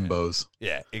too. Himbos.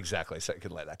 Yeah, exactly. So you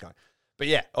could let that go. But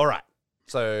yeah, all right.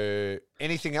 So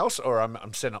anything else, or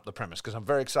I'm setting up the premise because I'm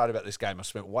very excited about this game. I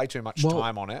spent way too much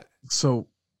time on it. So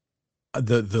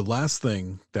the last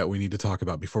thing that we need to talk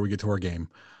about before we get to our game,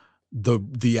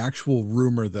 the actual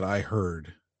rumor that I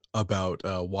heard about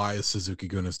why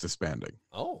Suzuki-gun is disbanding.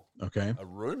 Oh, okay. A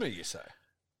rumor, you say?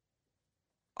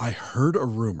 I heard a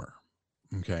rumor,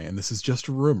 okay, and this is just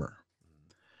a rumor,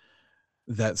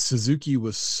 that Suzuki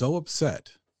was so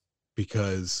upset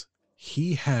because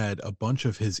he had a bunch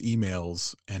of his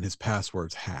emails and his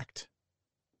passwords hacked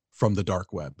from the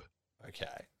dark web.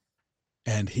 Okay.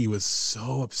 And he was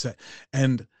so upset.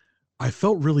 And I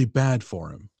felt really bad for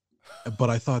him.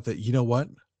 But I thought that, you know what?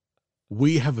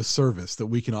 We have a service that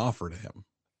we can offer to him.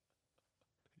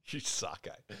 You suck,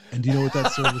 eh? And do you know what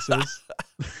that service is?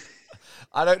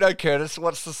 I don't know, Curtis.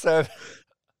 What's the service?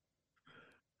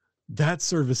 That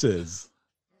service is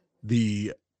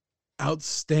the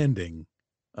outstanding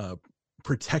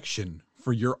protection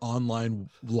for your online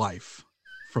life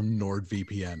from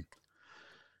NordVPN.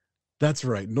 That's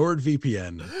right,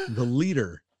 NordVPN, the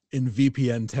leader in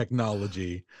VPN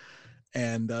technology,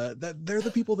 and that they're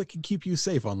the people that can keep you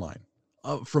safe online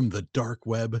from the dark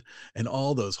web and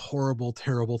all those horrible,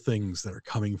 terrible things that are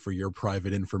coming for your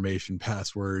private information,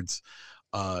 passwords.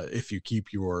 If you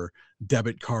keep your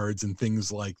debit cards and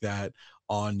things like that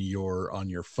on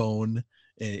your phone,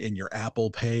 in your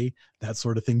Apple Pay, that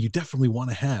sort of thing, you definitely want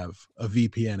to have a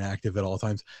VPN active at all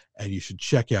times, and you should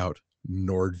check out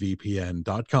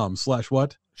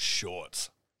nordvpn.com/what? Shorts.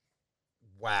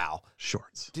 Wow.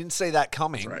 Shorts. Didn't see that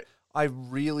coming. That's right. I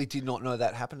really did not know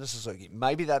that happened to Suzuki.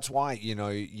 Maybe that's why,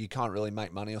 you can't really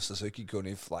make money off Suzuki-gun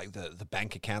if like the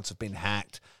bank accounts have been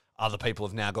hacked. Other people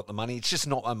have now got the money. It's just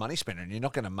not a money spinner, and you're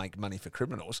not going to make money for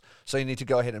criminals. So you need to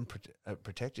go ahead and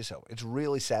protect yourself. It's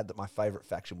really sad that my favorite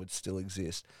faction would still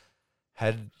exist.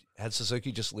 Had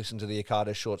Suzuki just listened to the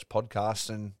Okada Shorts podcast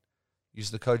and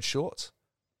used the code Shorts.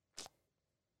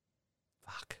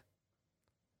 Fuck.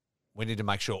 We need to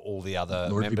make sure all the other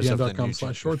members of the New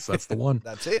Shorts. That's the one.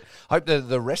 That's it. Hope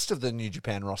the rest of the New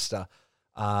Japan roster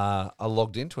are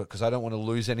logged into it because I don't want to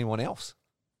lose anyone else.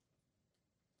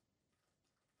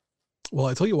 Well,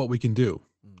 I tell you what we can do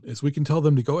is we can tell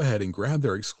them to go ahead and grab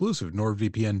their exclusive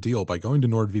NordVPN deal by going to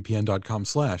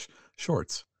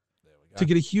nordvpn.com/shorts to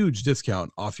get a huge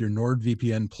discount off your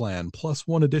NordVPN plan plus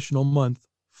one additional month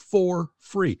for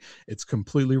free. It's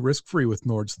completely risk-free with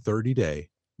Nord's 30-day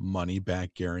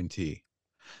money-back guarantee.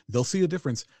 They'll see a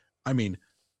difference, I mean,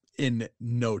 in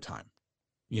no time.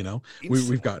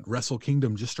 We've got Wrestle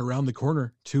Kingdom just around the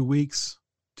corner, 2 weeks.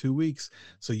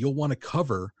 So you'll want to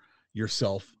cover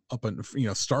yourself up and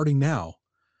starting now,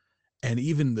 and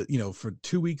even for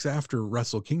 2 weeks after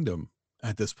Wrestle Kingdom,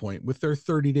 at this point with their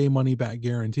 30-day money back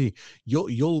guarantee.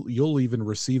 You'll even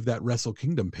receive that Wrestle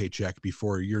Kingdom paycheck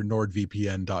before your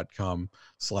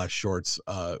nordvpn.com/shorts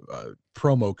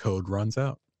promo code runs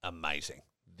out. Amazing.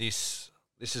 This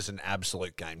is an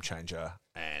absolute game changer,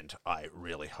 and I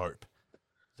really hope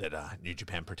that New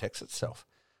Japan protects itself.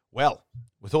 Well,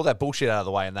 with all that bullshit out of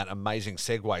the way and that amazing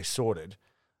segue sorted,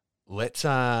 let's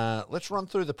run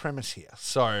through the premise here.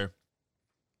 So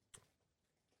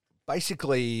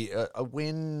basically,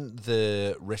 when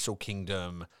the Wrestle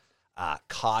Kingdom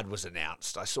card was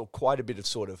announced, I saw quite a bit of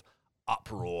sort of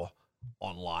uproar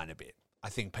online a bit. I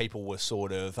think people were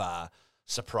sort of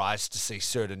surprised to see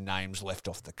certain names left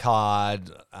off the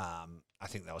card. I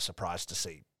think they were surprised to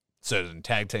see certain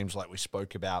tag teams like we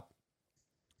spoke about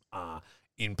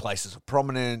in places of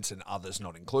prominence and others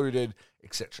not included,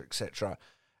 etc., etc.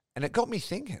 And it got me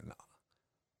thinking.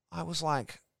 I was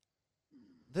like,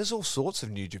 there's all sorts of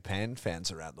New Japan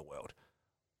fans around the world.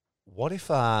 What if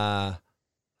Thanos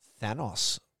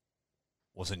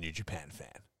was a New Japan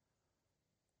fan?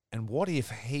 And what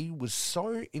if he was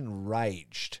so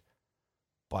enraged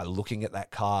by looking at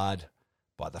that card,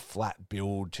 by the flat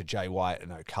build to Jay White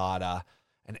and Okada,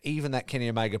 and even that Kenny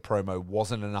Omega promo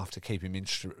wasn't enough to keep him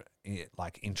interested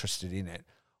in it?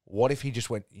 What if he just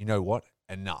went, you know what,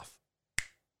 enough?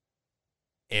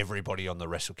 Everybody on the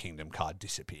Wrestle Kingdom card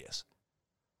disappears.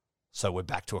 So we're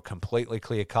back to a completely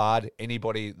clear card.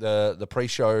 Anybody, the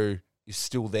pre-show is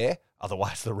still there.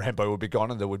 Otherwise, the Rambo would be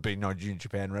gone and there would be no New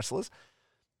Japan wrestlers.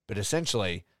 But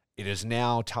essentially, it is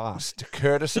now tasked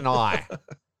Curtis and I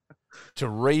to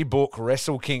rebook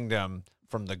Wrestle Kingdom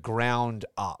from the ground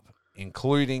up,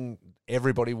 including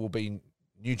everybody will be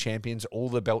new champions. All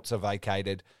the belts are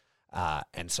vacated.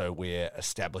 And so we're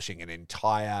establishing an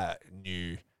entire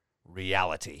new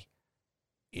reality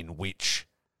in which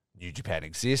New Japan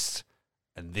exists,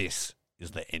 and this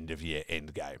is the end-of-year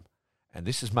Endgame. And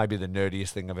this is maybe the nerdiest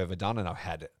thing I've ever done, and I've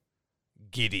had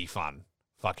giddy fun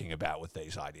fucking about with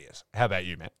these ideas. How about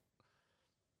you, Matt?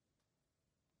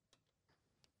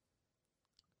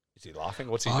 Is he laughing?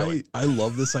 What's he doing? I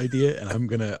love this idea, and I'm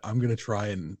gonna try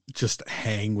and just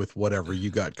hang with whatever you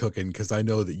got cooking, because I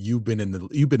know that you've been in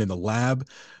the lab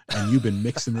and you've been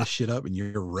mixing this shit up, and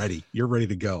you're ready. You're ready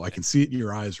to go. I can see it in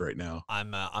your eyes right now.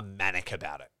 I'm manic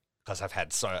about it because I've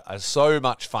had so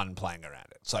much fun playing around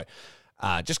it. So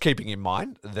just keeping in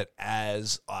mind that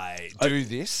as I do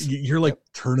this, you're like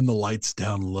turning the lights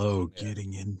down low,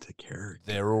 getting into character.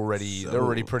 They're already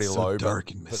pretty low, dark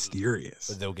and mysterious.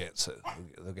 But they'll get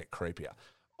creepier.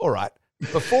 All right.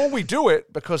 Before we do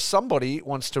it, because somebody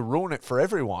wants to ruin it for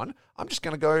everyone, I'm just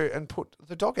going to go and put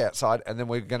the dog outside, and then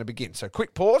we're going to begin. So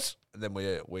quick pause, and then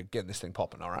we're getting this thing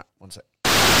popping. All right. One sec.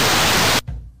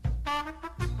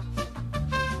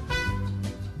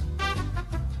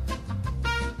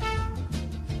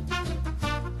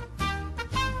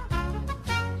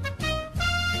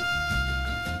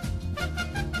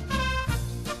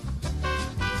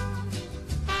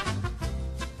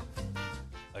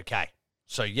 Okay,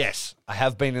 so yes, I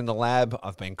have been in the lab.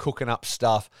 I've been cooking up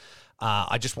stuff.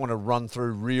 I just want to run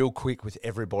through real quick with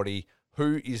everybody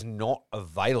who is not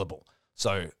available.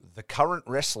 So the current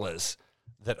wrestlers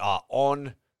that are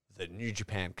on the New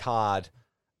Japan card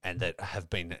and that have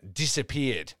been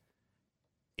disappeared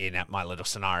in my little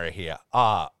scenario here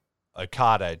are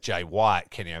Okada, Jay White,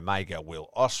 Kenny Omega, Will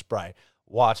Ospreay,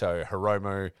 Wato,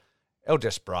 Hiromu, El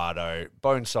Desperado,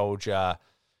 Bone Soldier,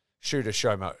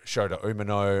 Shota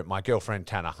Umino, my girlfriend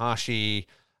Tanahashi,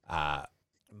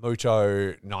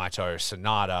 Muto, Naito,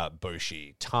 Sonata,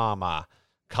 Bushi, Tama,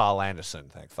 Carl Anderson,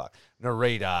 thank fuck,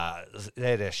 Narita,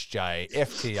 ZSJ,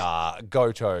 FTR,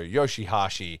 Goto,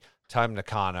 Yoshihashi, Tam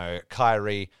Nakano,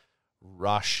 Kairi,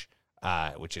 Rush,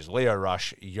 which is Leo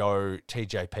Rush, Yo,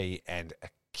 TJP, and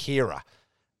Akira.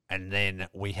 And then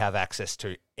we have access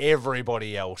to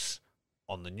everybody else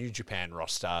on the New Japan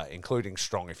roster, including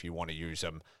Strong if you want to use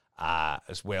them,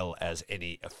 as well as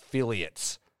any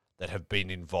affiliates that have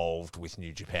been involved with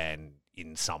New Japan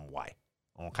in some way.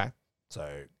 Okay?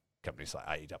 So companies like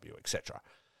AEW, etc.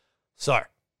 So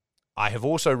I have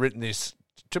also written this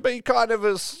to be kind of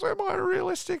as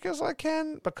semi-realistic as I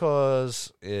can,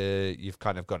 because you've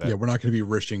kind of got to... Yeah, we're not going to be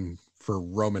wishing for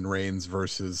Roman Reigns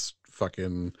versus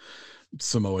fucking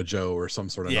Samoa Joe or some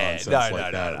sort of nonsense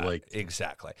like that. Like,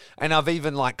 exactly. And I've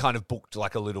even kind of booked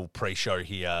a little pre-show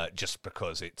here just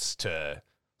because it's to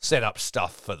set up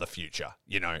stuff for the future,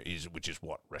 which is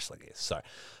what wrestling is. So,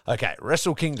 okay,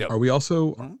 Wrestle Kingdom. Are we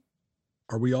also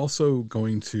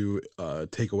going to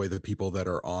take away the people that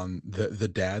are on the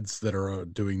dads that are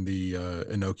doing the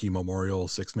Inoki Memorial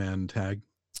 6-man tag?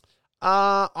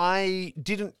 I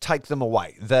didn't take them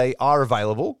away. They are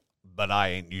available, but I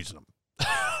ain't using them.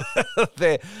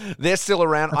 they're still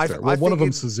around. One of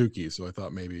them's Suzuki, so I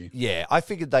thought maybe. Yeah, I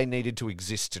figured they needed to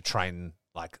exist to train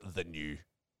like the new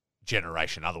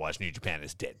generation. Otherwise, New Japan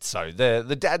is dead. So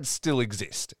the dads still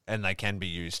exist, and they can be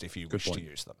used if you wish to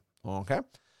use them. Okay.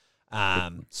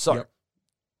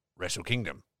 Wrestle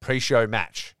Kingdom pre-show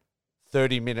match,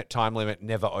 30-minute time limit,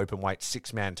 never open weight,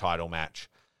 6-man title match.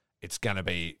 It's going to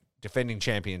be defending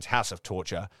champions House of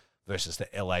Torture versus the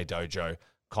LA Dojo,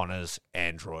 Connors,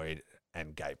 Android,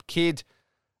 and Gabe Kidd.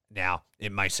 Now,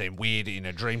 it may seem weird in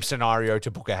a dream scenario to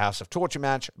book a House of Torture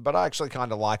match, but I actually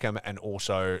kind of like them, and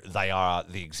also they are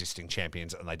the existing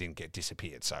champions and they didn't get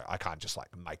disappeared, so I can't just like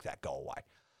make that go away.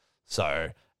 So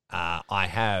I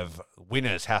have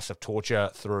winners House of Torture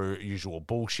through usual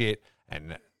bullshit,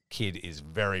 and Kidd is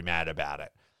very mad about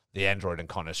it. The Android and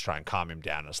Connors try and calm him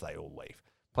down as they all leave,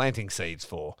 planting seeds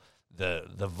for the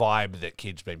vibe that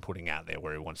Kidd's been putting out there,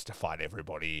 where he wants to fight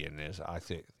everybody, and I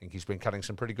think he's been cutting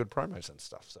some pretty good promos and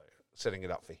stuff, so setting it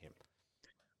up for him.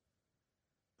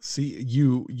 See,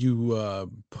 you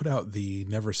put out the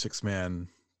Never 6-man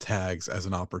tags as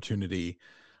an opportunity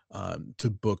to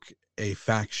book a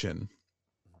faction,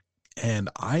 and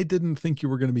I didn't think you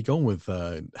were going to be going with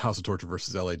House of Torture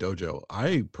versus LA Dojo.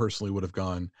 I personally would have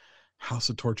gone House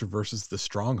of Torture versus the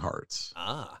Strong Hearts.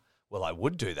 Well, I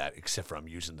would do that, except for I'm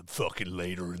using them fucking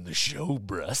later in the show,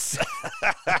 bruss.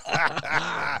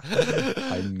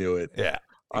 I knew it. Yeah.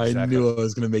 Exactly. I knew I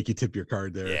was going to make you tip your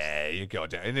card there. Yeah, you go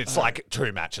down. And it's like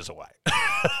 2 matches away.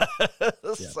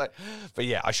 So, but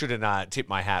yeah, I shouldn't tip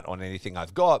my hat on anything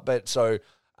I've got. But so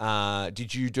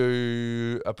did you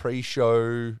do a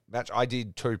pre-show match? I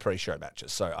did 2 pre-show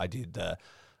matches. So I did the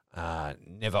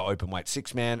never open weight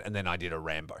 6-man, and then I did a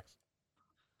Rambo.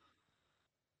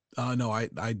 No, I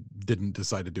didn't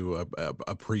decide to do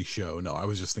a pre-show. No, I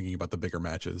was just thinking about the bigger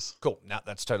matches. Cool. No,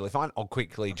 that's totally fine. I'll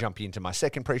quickly jump into my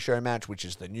second pre-show match, which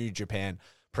is the New Japan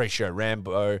pre-show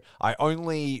Rambo. I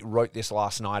only wrote this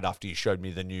last night after you showed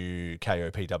me the new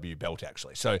KOPW belt,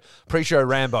 actually. So, pre-show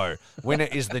Rambo. Winner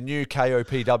is the new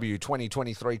KOPW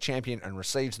 2023 champion and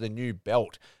receives the new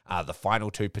belt. The final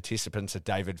 2 participants are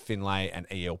David Finlay and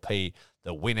ELP.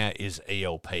 The winner is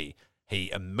ELP. He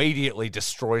immediately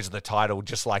destroys the title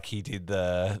just like he did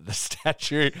the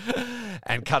statue,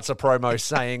 and cuts a promo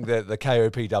saying that the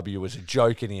KOPW was a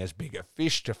joke and he has bigger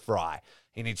fish to fry.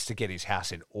 He needs to get his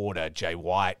house in order. Jay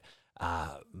White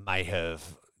may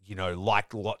have,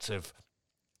 liked lots of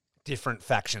different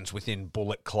factions within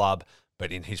Bullet Club,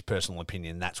 but in his personal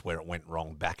opinion, that's where it went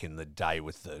wrong back in the day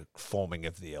with the forming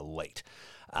of the Elite.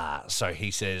 So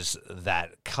he says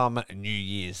that come New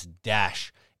Year's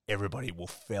Dash, everybody will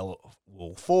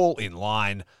fall in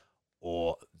line,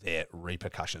 or their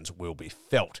repercussions will be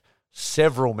felt.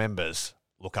 Several members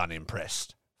look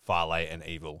unimpressed, Fale and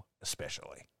Evil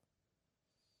especially.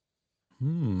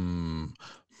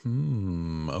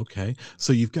 Okay.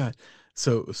 So you've got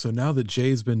so now that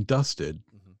Jay's been dusted,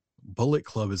 Bullet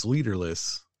Club is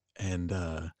leaderless, and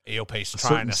ELP's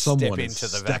trying to step into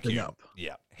the vacuum. Up.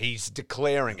 Yeah, he's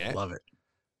declaring it. Love it.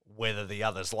 Whether the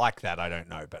others like that, I don't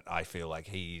know, but I feel like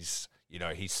he's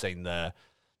seen the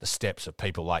steps of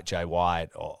people like Jay White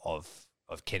or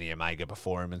of Kenny Omega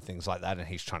before him and things like that, and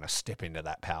he's trying to step into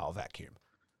that power vacuum.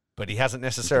 But he hasn't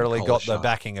necessarily got the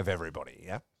backing of everybody,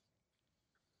 yeah?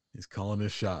 He's calling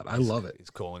his shot. I love it. He's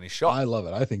calling his shot. I love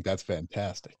it. I think that's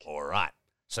fantastic. All right.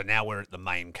 So now we're at the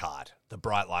main card. The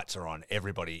bright lights are on.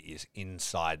 Everybody is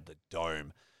inside the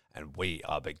dome, and we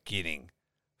are beginning.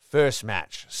 First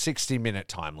match, 60-minute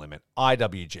time limit,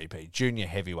 IWGP Junior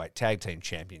Heavyweight Tag Team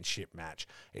Championship match.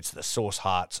 It's the Source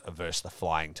Hearts versus the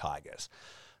Flying Tigers.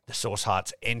 The Source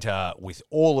Hearts enter with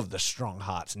all of the Strong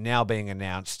Hearts now being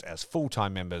announced as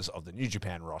full-time members of the New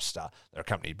Japan roster. They're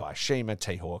accompanied by Shima,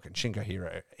 T-Hawk, and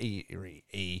Shingo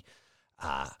Irie.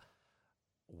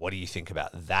 What do you think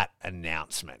about that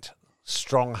announcement?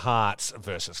 Strong Hearts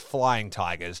versus Flying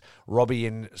Tigers. Robbie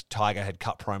and Tiger had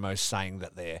cut promos saying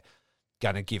that they're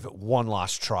going to give it one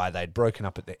last try. They'd broken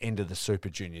up at the end of the Super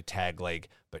Junior Tag League,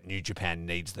 but New Japan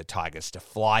needs the Tigers to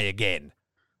fly again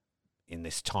in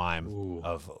this time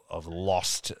of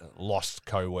lost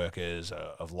co-workers,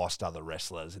 of lost other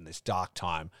wrestlers. In this dark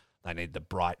time, they need the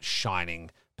bright, shining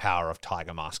power of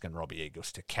Tiger Mask and Robbie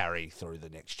Eagles to carry through the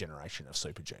next generation of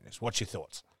Super Juniors. What's your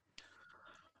thoughts?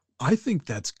 I think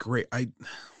that's great.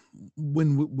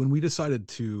 When we decided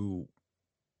to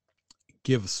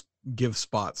give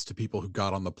spots to people who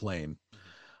got on the plane,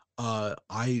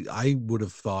 I would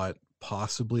have thought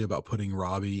possibly about putting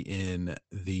Robbie in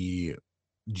the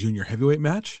junior heavyweight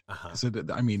match. Uh-huh. So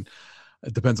I mean,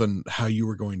 It depends on how you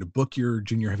were going to book your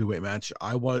junior heavyweight match.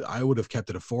 I would have kept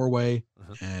it a 4-way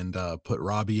and put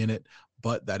Robbie in it,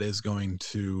 but that is going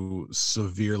to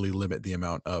severely limit the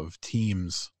amount of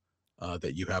teams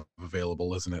that you have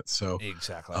available, isn't it? So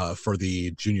exactly for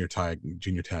the junior tag.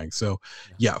 So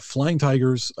yeah, Flying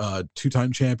Tigers,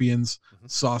 2-time champions,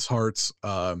 Sauce Hearts,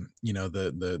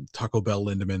 the Taco Bell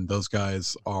Lindemann, those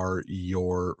guys are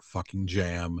your fucking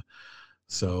jam.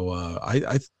 So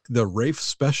I the Rafe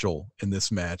special in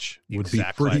this match would be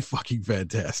pretty fucking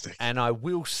fantastic. And I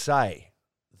will say,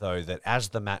 though, that as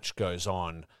the match goes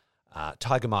on,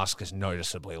 Tiger Mask is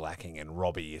noticeably lacking, and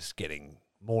Robbie is getting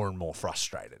more and more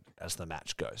frustrated as the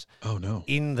match goes. Oh no!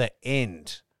 In the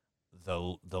end,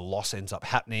 the loss ends up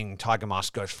happening. Tiger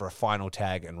Mask goes for a final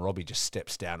tag, and Robbie just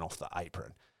steps down off the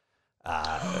apron.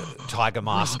 Tiger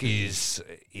Mask is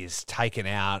taken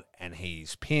out, and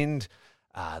he's pinned.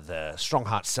 The Strong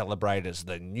Hearts celebrate as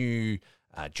the new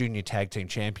junior tag team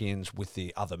champions with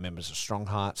the other members of Strong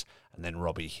Hearts, and then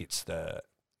Robbie hits the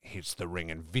ring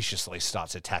and viciously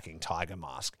starts attacking Tiger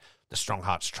Mask. The Strong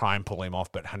Hearts try and pull him off,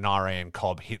 but Hanare and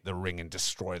Cobb hit the ring and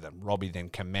destroy them. Robbie then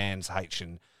commands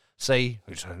H&C,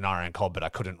 who's Hanare and Cobb, but I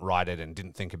couldn't write it and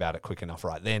didn't think about it quick enough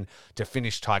right then, to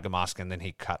finish Tiger Mask, and then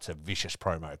he cuts a vicious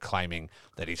promo claiming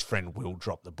that his friend will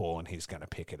drop the ball and he's going to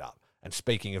pick it up. And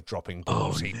speaking of dropping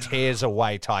balls, he tears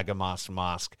away Tiger Mask's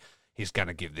mask. He's going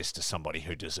to give this to somebody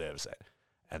who deserves it.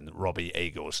 And Robbie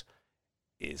Eagles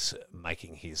is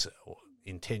making his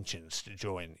intentions to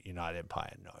join United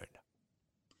Empire known.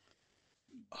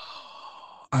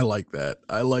 I like that.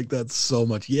 I like that so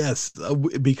much. Yes,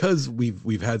 because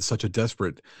we've had such a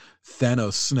desperate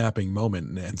Thanos snapping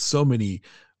moment, and so many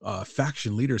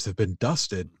faction leaders have been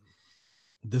dusted.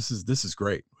 This is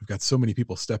great. We've got so many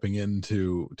people stepping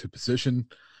into position.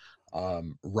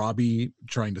 Robbie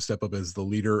trying to step up as the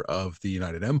leader of the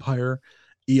United Empire.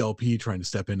 ELP trying to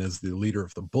step in as the leader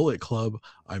of the Bullet Club.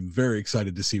 I'm very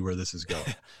excited to see where this is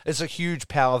going. There's a huge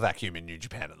power vacuum in New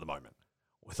Japan at the moment,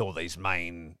 with all these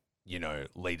main,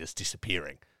 leaders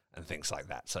disappearing and things like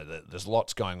that. So there's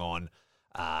lots going on.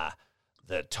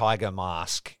 The Tiger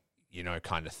Mask,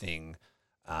 kind of thing,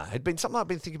 had been something I've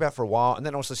been thinking about for a while. And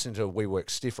then I was listening to We Work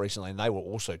Stiff recently, and they were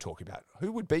also talking about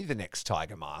who would be the next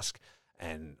Tiger Mask.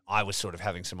 And I was sort of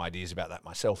having some ideas about that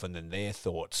myself, and then their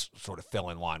thoughts sort of fell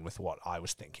in line with what I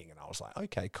was thinking. And I was like,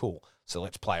 okay, cool. So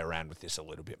let's play around with this a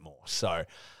little bit more. So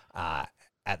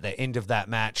at the end of that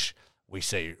match, we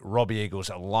see Robbie Eagles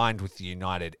aligned with the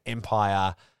United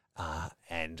Empire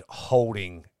and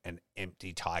holding an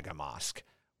empty Tiger Mask,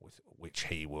 with which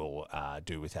he will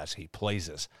do with as he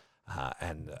pleases.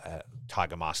 And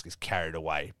Tiger Mask is carried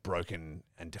away, broken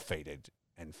and defeated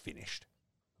and finished.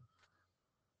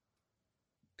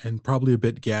 And probably a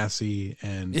bit gassy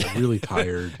and really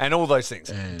tired. And all those things.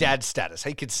 And dad status.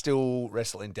 He could still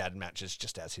wrestle in dad matches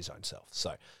just as his own self.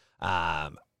 So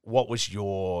what was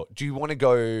do you want to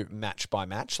go match by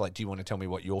match? Like, do you want to tell me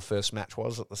what your first match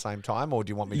was at the same time? Or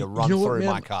do you want me to run through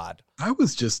my card? I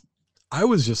was just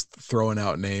throwing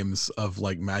out names of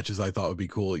like matches I thought would be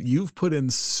cool. You've put in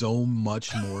so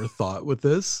much more thought with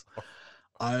this.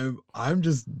 I'm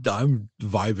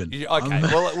vibing. Okay,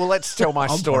 well, let's tell my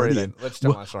story then. Let's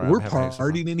tell my story. We're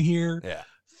partying in here. Yeah.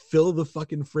 Fill the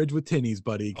fucking fridge with tinnies,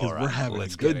 buddy, because we're having a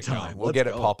good time. We'll get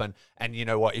it popping. And you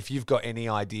know what? If you've got any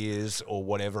ideas or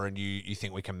whatever, and you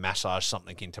think we can massage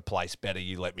something into place better,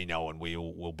 you let me know, and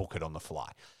we'll book it on the fly.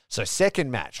 So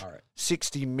second match,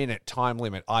 60-minute time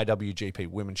limit, IWGP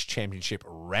Women's Championship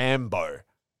Rambo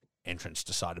entrance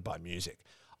decided by music.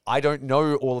 I don't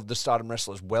know all of the Stardom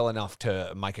wrestlers well enough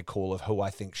to make a call of who I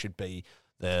think should be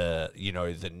the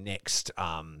next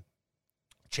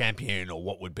champion or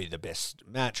what would be the best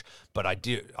match. But I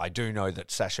do know that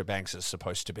Sasha Banks is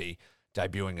supposed to be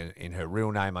debuting in her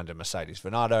real name under Mercedes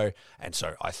Venado. And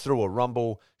so I threw a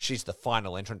rumble. She's the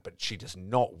final entrant, but she does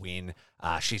not win.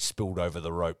 She's spilled over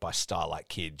the rope by Starlight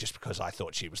Kid just because I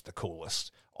thought she was the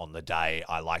coolest on the day.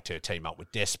 I liked her team up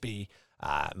with Despy.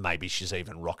 Maybe she's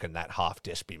even rocking that half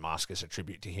Despy mask as a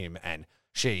tribute to him, and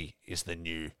she is the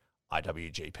new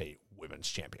IWGP Women's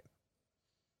Champion.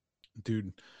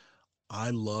 Dude, I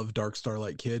love Dark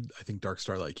Starlight Kid. I think Dark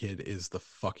Starlight Kid is the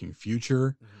fucking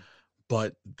future,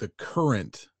 but the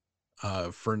current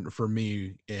for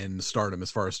me in Stardom,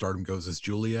 as far as Stardom goes, is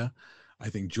Julia. I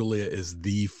think Julia is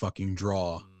the fucking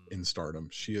draw in Stardom.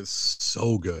 She is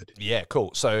so good. Yeah,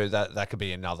 cool. So that could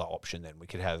be another option then. We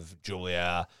could have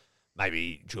Julia.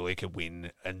 Maybe Julia could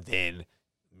win, and then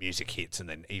music hits, and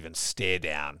then even stare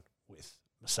down with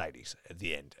Mercedes at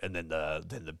the end, and then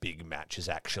the big match is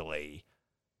actually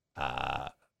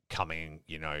coming,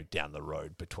 down the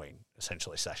road between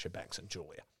essentially Sasha Banks and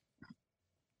Julia.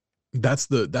 That's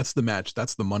the match.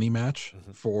 That's the money match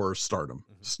for Stardom.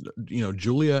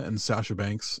 Julia and Sasha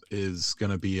Banks is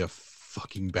gonna be a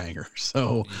fucking banger.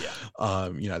 So,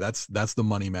 that's the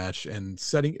money match. And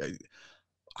setting,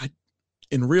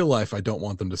 in real life, I don't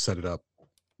want them to set it up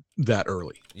that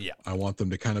early. Yeah, I want them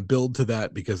to kind of build to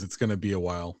that because it's gonna be a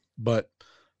while. But,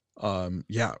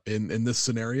 in this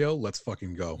scenario, let's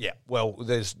fucking go. Yeah. Well,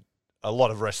 there's a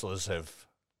lot of wrestlers have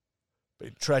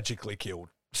been tragically killed,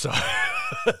 so.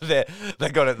 they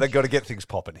got to get things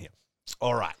popping here.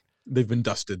 All right. They've been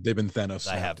dusted. They've been Thanos.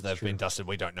 They've been dusted.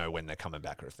 We don't know when they're coming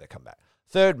back or if they come back.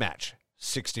 Third match,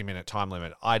 60-minute time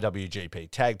limit,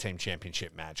 IWGP Tag Team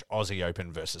Championship match, Aussie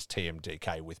Open versus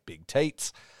TMDK with Big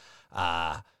Teats.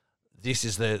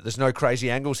 There's no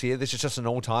crazy angles here. This is just an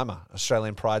all-timer.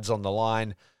 Australian pride's on the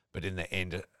line, but in the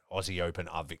end, Aussie Open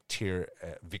are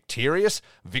victorious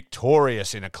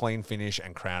in a clean finish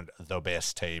and crowned the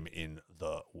best team in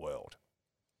the world.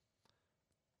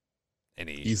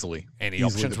 Easily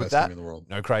options with that?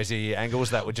 No crazy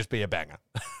angles. That would just be a banger.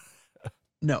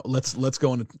 No, let's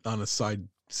go on a side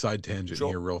tangent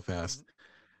here real fast.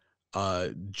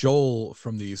 Joel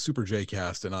from the Super J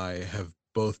Cast and I have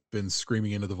both been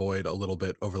screaming into the void a little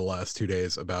bit over the last 2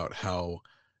 days about how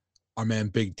our man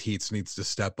Big Teats needs to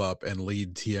step up and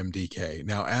lead TMDK.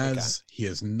 Now, as he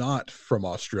is not from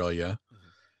Australia,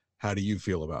 how do you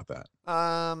feel about that?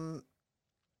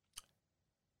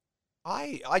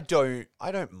 I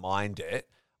don't mind it.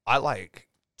 I like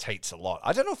Teats a lot.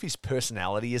 I don't know if his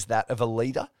personality is that of a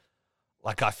leader.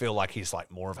 Like, I feel like he's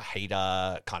like more of a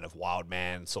hater, kind of wild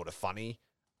man, sort of funny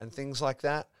and things like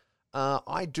that.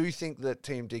 I do think that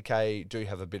Team DK do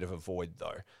have a bit of a void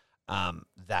though.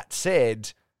 That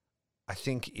said, I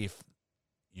think if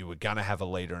you were going to have a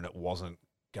leader and it wasn't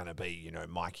going to be,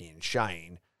 Mikey and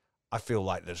Shane, I feel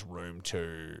like there's room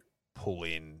to pull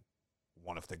in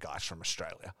one of the guys from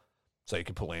Australia. So you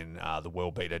could pull in the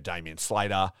world beater Damian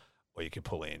Slater, or you could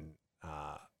pull in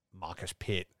Marcus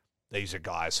Pitt. These are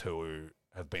guys who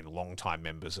have been long-time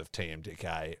members of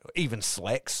TMDK. Even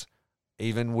Slex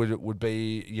even would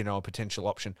be, a potential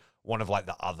option. One of like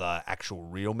the other actual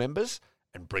real members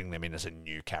and bring them in as a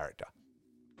new character.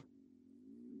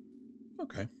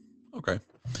 Okay.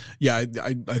 Yeah,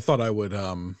 I thought I would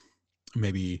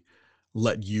maybe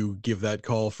let you give that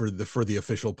call for the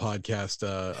official podcast.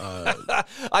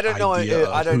 I don't know.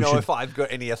 I don't know if I've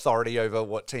got any authority over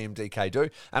what TMDK do,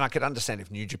 and I could understand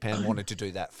if New Japan wanted to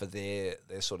do that for their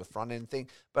sort of front end thing.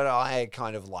 But I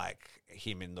kind of like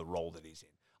him in the role that he's in.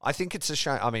 I think it's a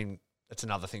shame. I mean, it's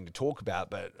another thing to talk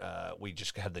about, but we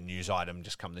just had the news item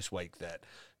just come this week that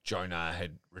Jonah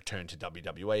had returned to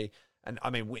WWE. And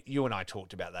I mean, you and I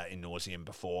talked about that in nauseam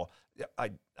before. I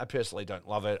personally don't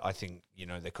love it. I think,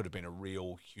 there could have been a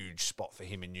real huge spot for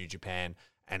him in New Japan.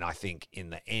 And I think in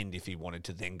the end, if he wanted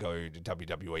to then go to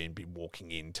WWE and be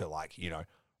walking into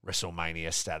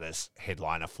WrestleMania status,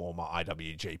 headliner, former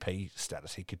IWGP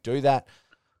status, he could do that.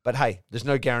 But hey, there's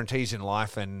no guarantees in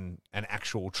life, and an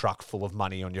actual truck full of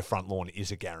money on your front lawn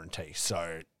is a guarantee.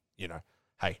 So,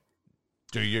 hey,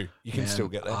 do you? You can still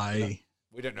get there.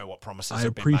 We don't know what promises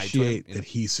have been made to him. I appreciate that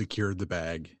he secured the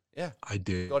bag. Yeah. I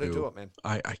do. Got to do it, man.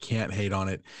 I can't hate on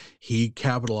it. He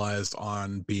capitalized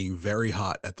on being very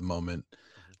hot at the moment.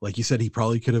 Like you said, he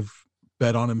probably could have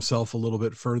bet on himself a little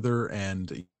bit further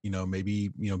and, maybe,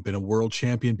 been a world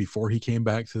champion before he came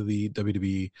back to the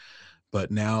WWE.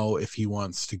 But now if he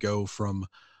wants to go from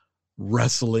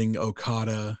wrestling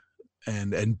Okada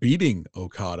and beating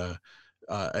Okada,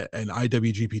 an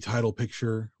IWGP title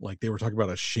picture, like they were talking about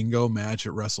a Shingo match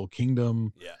at Wrestle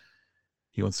Kingdom. Yeah.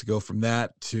 He wants to go from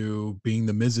that to being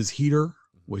the Miz's heater,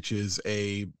 which is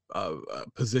a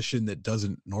position that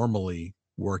doesn't normally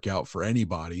work out for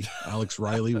anybody. Alex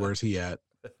Riley, where's he at?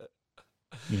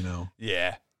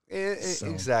 Yeah,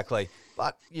 exactly.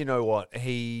 But you know what?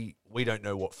 We don't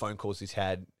know what phone calls he's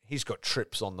had. He's got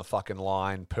trips on the fucking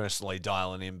line, personally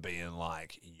dialing in, being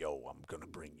like, yo, I'm going to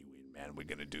bring you in, man. We're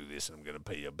going to do this, and I'm going to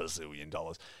pay you $1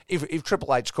 bazillion. If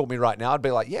Triple H called me right now, I'd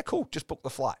be like, yeah, cool, just book the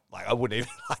flight. Like, I wouldn't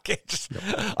even like it.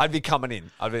 I'd be coming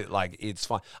in. I'd be like, it's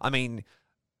fine. I mean,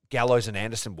 Gallows and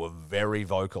Anderson were very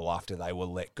vocal after they were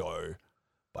let go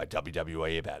by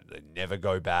WWE about it. They never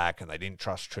go back, and they didn't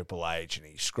trust Triple H, and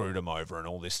he screwed them over and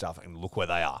all this stuff, and look where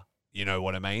they are. You know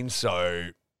what I mean?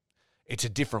 So it's a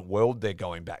different world they're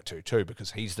going back to too,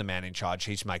 because he's the man in charge.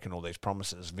 He's making all these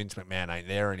promises. Vince McMahon ain't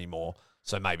there anymore,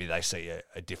 so maybe they see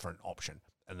a different option,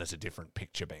 and there's a different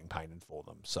picture being painted for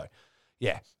them. So,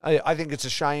 yeah, I think it's a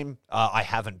shame. I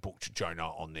haven't booked Jonah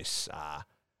on this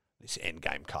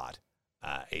Endgame card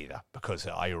either, because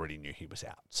I already knew he was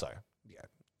out. So, yeah,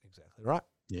 exactly right.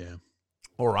 Yeah.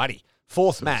 Alrighty.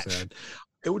 Fourth match. Sad.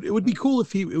 It would be cool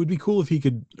if he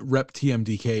could rep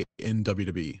TMDK in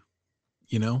WWE.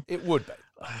 You know, It would be.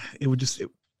 It would just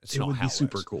It's it not would how be it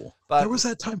super works. cool. But There was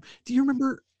that time. Do you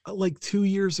remember like 2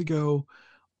 years ago?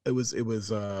 It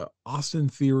was Austin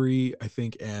Theory, I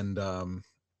think, and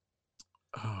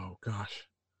oh gosh,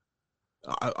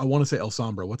 I want to say El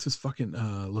Sombra. What's his fucking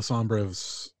La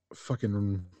Sombra's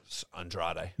fucking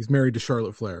Andrade. He's married to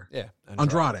Charlotte Flair. Yeah,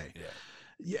 Andrade. Yeah.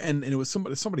 Yeah, and it was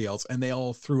somebody else, and they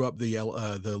all threw up the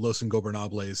Los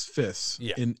Ingobernables fists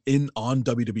in on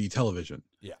WWE television.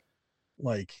 Yeah,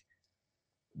 like,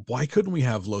 why couldn't we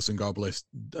have Los Ingobernables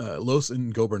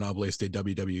de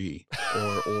WWE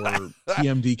or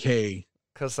TMDK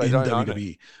because they in don't WWE? own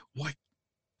it. Why?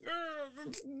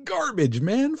 Garbage,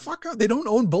 man. Fuck up. They don't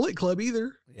own Bullet Club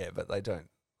either. Yeah, but they don't.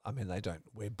 I mean, they don't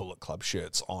wear Bullet Club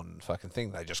shirts on fucking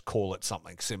thing. They just call it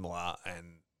something similar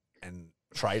and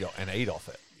trade and eat off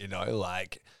it. You know,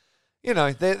 like, you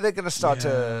know, they're going to start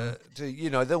to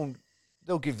you know, they'll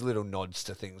give little nods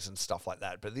to things and stuff like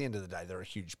that. But at the end of the day, they're a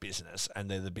huge business and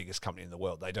they're the biggest company in the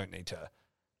world. They don't need to,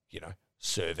 you know,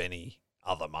 serve any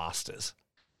other masters.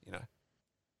 You know,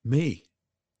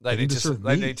 They need to serve.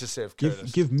 They need to serve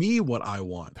Curtis. Give me what I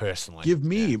want Personally. Give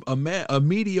me a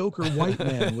mediocre white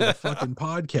man with a fucking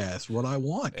podcast. What I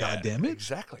want. God damn it.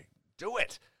 Exactly. Do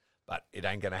it. But it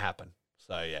ain't going to happen.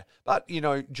 So yeah. But you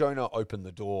know, Jonah opened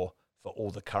the door for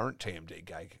all the current TMD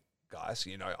guys.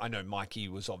 You know, I know Mikey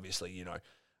was obviously, you know,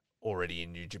 already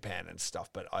in New Japan and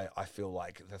stuff. But I feel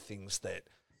like the things that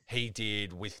he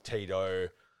did with Tito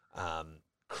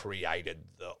created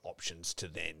the options to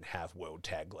then have World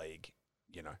Tag League.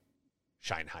 You know,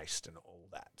 Shane Haste and all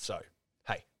that. So,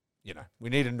 hey, you know, we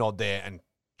need a nod there, and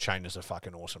Shane is a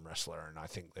fucking awesome wrestler, and I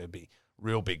think there'd be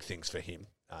real big things for him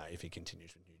if he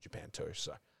continues with New Japan too.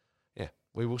 So, yeah,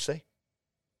 we will see.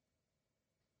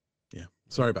 Yeah,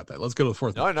 sorry about that. Let's go to the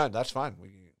fourth. No, that's fine.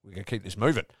 We can keep this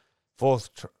moving.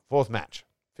 Fourth match,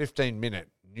 15-minute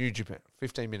New Japan,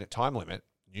 15-minute time limit,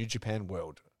 New Japan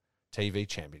World TV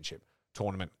Championship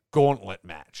Tournament Gauntlet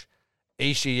match.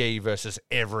 Ishii versus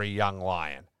every young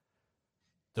lion.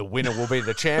 The winner will be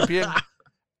the champion,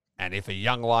 and if a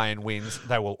young lion wins,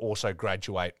 they will also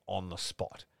graduate on the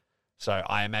spot. So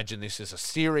I imagine this is a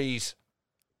series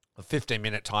of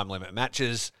 15-minute time limit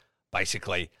matches.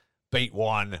 Basically, beat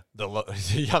one, the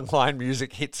young lion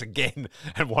music hits again,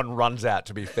 and one runs out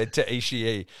to be fed to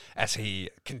Ishii as he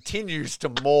continues to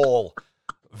maul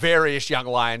various young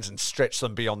lions and stretch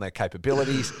them beyond their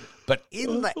capabilities. But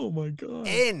in the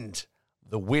end,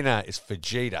 the winner is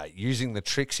Vegeta, using the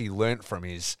tricks he learnt from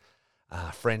his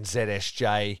friend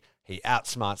ZSJ. He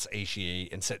outsmarts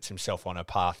Ishii and sets himself on a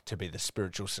path to be the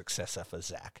spiritual successor for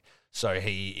Zack. So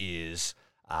he is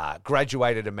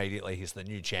graduated immediately. He's the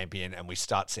new champion, and we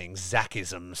start seeing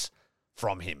Zackisms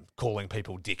from him, calling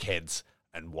people dickheads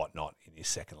and whatnot in his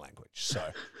second language. So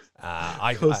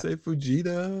Kosei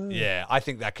Fujita. Yeah, I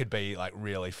think that could be like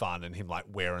really fun, and him like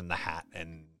wearing the hat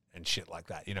and shit like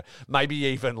that, you know, maybe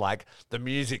even like the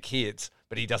music hits,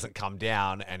 but he doesn't come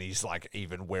down and he's like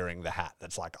even wearing the hat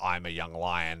that's like, I'm a young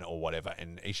lion or whatever.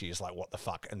 And Ishii is like, what the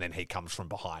fuck? And then he comes from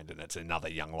behind and it's another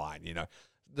young lion, you know,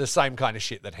 the same kind of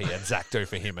shit that he had Zack do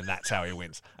for him. And that's how he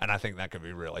wins. And I think that could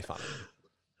be really funny.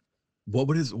 What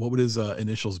would his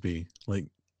initials be? Like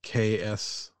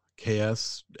KSF?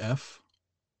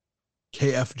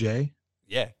 KFJ?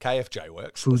 Yeah, KFJ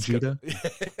works. Fujita?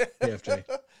 KFJ.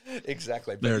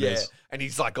 Exactly. But there it is. And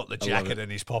he's like got the jacket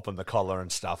and he's popping the collar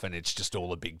and stuff, and it's just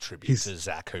all a big tribute to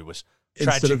Zack, who was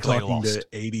tragically instead of talking lost.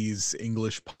 to 80s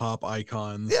English pop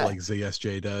icons like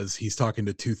ZSJ does, he's talking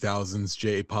to 2000s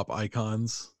J-pop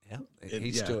icons. Yeah,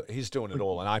 he's doing it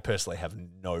all, and I personally have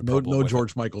no problem no with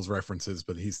George Michaels references,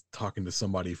 but he's talking to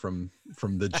somebody from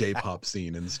the J-pop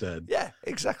scene instead. Yeah,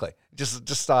 exactly. Just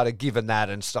started giving that,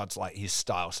 and starts like his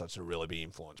style starts to really be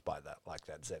influenced by that, like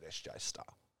that ZSJ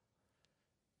style.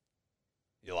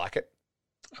 You like it?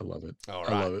 I love it. All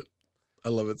right. I love it. I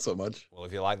love it so much. Well,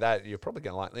 if you like that, you're probably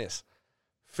going to like this.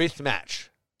 Fifth match,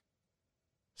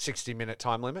 60-minute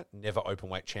time limit, never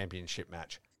openweight championship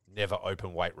match, never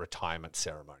openweight retirement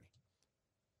ceremony.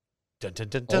 Dun, dun,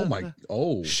 dun, dun.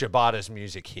 Shibata's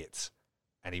music hits,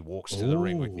 and he walks to the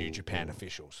ring with New Japan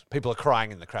officials. People are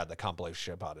crying in the crowd. They can't believe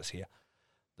Shibata's here.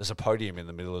 There's a podium in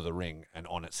the middle of the ring, and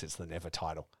on it sits the Never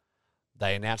title.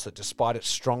 They announce that despite its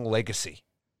strong legacy,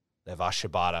 they've asked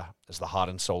Shibata, as the heart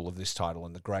and soul of this title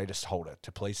and the greatest holder,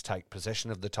 to please take possession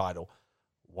of the title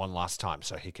one last time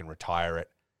so he can retire it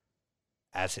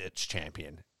as its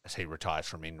champion, as he retires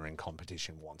from in-ring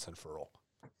competition once and for all.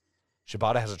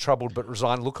 Shibata has a troubled but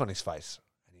resigned look on his face,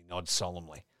 and he nods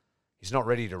solemnly. He's not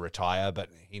ready to retire, but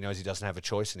he knows he doesn't have a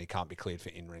choice and he can't be cleared for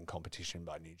in-ring competition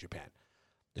by New Japan.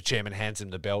 The chairman hands him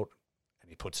the belt, and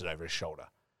he puts it over his shoulder.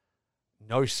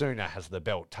 No sooner has the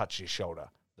belt touched his shoulder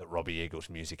that Robbie Eagles'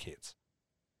 music hits,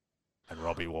 and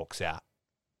Robbie walks out.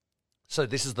 So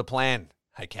this is the plan,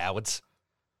 hey cowards.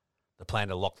 The plan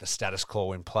to lock the status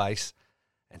quo in place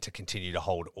and to continue to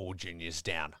hold all juniors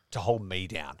down, to hold me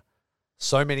down.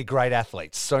 So many great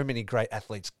athletes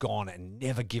gone and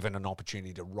never given an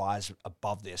opportunity to rise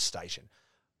above their station,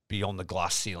 beyond the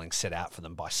glass ceiling set out for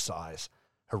them by size.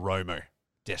 Hiromu,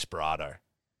 Desperado,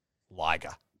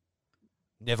 Liger.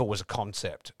 Never was a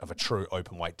concept of a true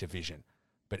openweight division,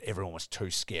 but everyone was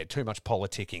too scared, too much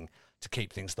politicking to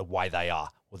keep things the way they are.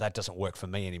 Well, that doesn't work for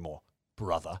me anymore,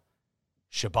 brother.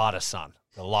 Shibata-san,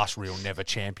 the last real never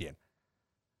champion.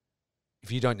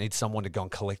 If you don't need someone to go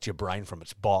and collect your brain from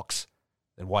its box,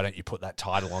 then why don't you put that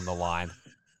title on the line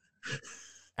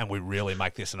and we really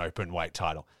make this an open weight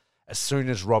title? As soon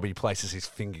as Robbie places his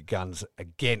finger guns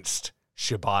against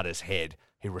Shibata's head,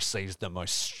 he receives the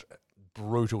most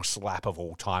brutal slap of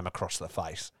all time across the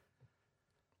face.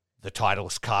 The title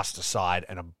is cast aside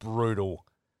and a brutal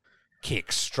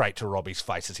kick straight to Robbie's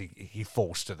face as he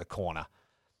falls to the corner.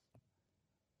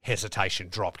 Hesitation,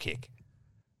 drop kick.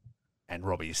 And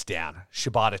Robbie is down.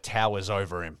 Shibata towers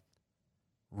over him.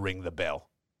 Ring the bell.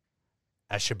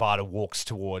 As Shibata walks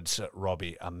towards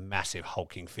Robbie, a massive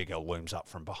hulking figure looms up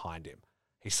from behind him.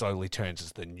 He slowly turns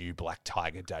as the new Black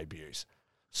Tiger debuts.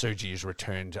 Tsuji is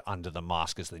returned under the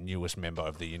mask as the newest member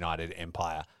of the United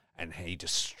Empire, and he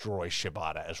destroys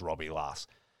Shibata as Robbie laughs.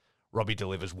 Robbie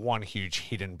delivers one huge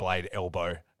hidden blade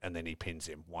elbow, and then he pins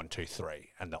him. 1, 2, 3,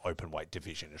 and the openweight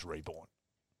division is reborn.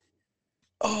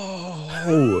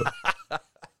 Oh,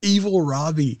 Evil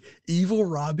Robbie. Evil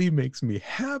Robbie makes me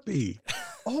happy.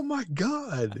 Oh my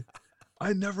God.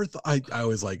 I never thought, I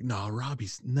was like, no,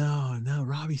 Robbie's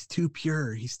too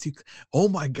pure. He's too, oh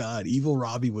my God. Evil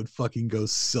Robbie would fucking go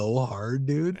so hard,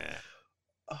 dude.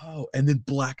 Oh, and then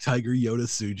Black Tiger Yoda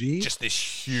Tsuji. Just this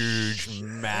huge,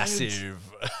 massive,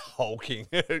 hulking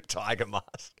tiger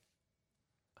mask.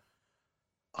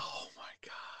 Oh my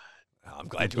God. I'm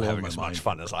glad you're having as much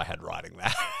fun as I had writing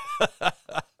that.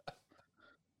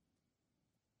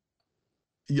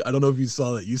 Yeah, I don't know if you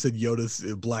saw that. You said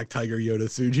Black Tiger Yoda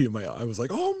Tsuji, and I was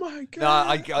like, "Oh my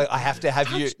God!" No, I have to have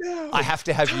Touchdown! I have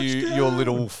to have Touchdown! your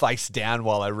little face down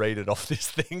while I read it off this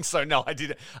thing. So no, I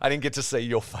didn't get to see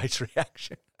your face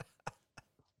reaction.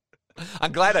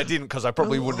 I'm glad I didn't, because I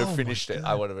probably wouldn't have finished it.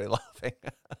 I would have been laughing.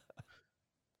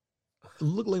 It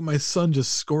looked like my son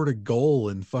just scored a goal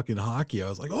in fucking hockey. I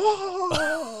was like,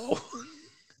 "Oh!"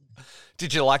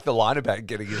 Did you like the line about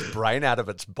getting his brain out of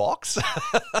its box?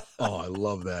 Oh, I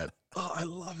love that. Oh, I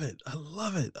love it. I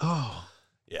love it. Oh,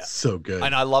 yeah, so good.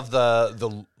 And I love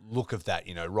the look of that.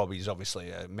 You know, Robbie's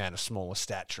obviously a man of smaller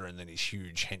stature, and then his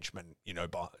huge henchman, you know,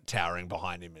 towering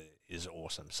behind him is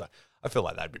awesome. So I feel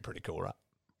like that'd be pretty cool, right?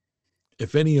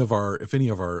 If any of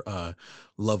our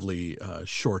lovely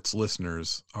shorts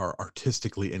listeners are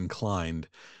artistically inclined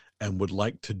and would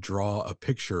like to draw a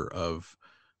picture of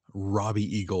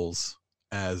Robbie Eagles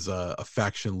as a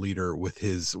faction leader with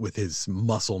his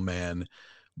muscle man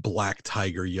Black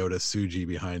Tiger Yoda Tsuji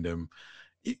behind him,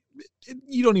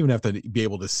 you don't even have to be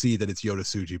able to see that it's Yoda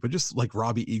Tsuji, but just like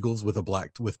Robbie Eagles with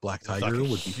Black Tiger like would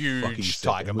be huge fucking sick.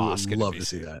 tiger mask. Would love to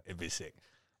see that. It'd be sick.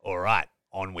 All right,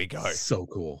 on we go. So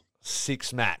cool.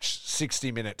 6-match,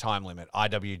 60-minute time limit,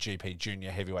 IWGP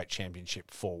Junior Heavyweight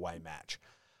Championship 4-way match.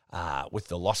 With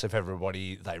the loss of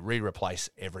everybody, they replace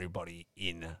everybody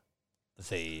in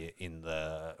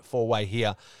the 4-way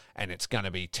here, and it's going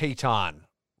to be Teton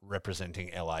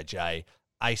representing LIJ,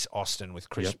 Ace Austin with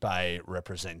Chris Bay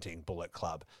representing Bullet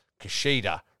Club,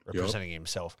 Kushida representing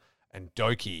himself, and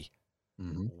Doki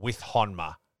with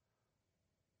Honma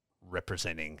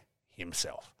representing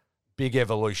himself. Big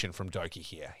evolution from Doki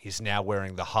here. He's now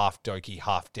wearing the half Doki,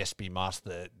 half Despy mask,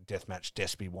 the deathmatch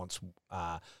Despy once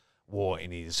wore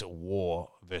in his war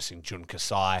versus Jun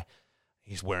Kasai.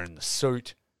 He's wearing the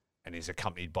suit, and he's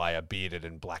accompanied by a bearded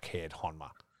and black-haired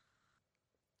Honma.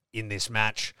 In this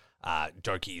match,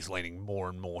 Doki is leaning more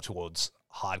and more towards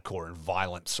hardcore and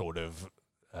violent sort of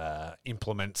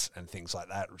implements and things like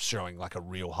that, showing like a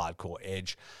real hardcore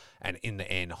edge. And in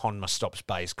the end, Honma stops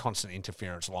Bay's constant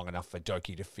interference long enough for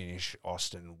Doki to finish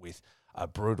Austin with a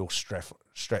brutal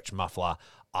stretch muffler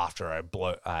after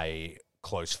a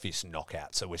close fist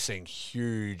knockout. So we're seeing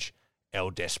huge El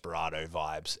Desperado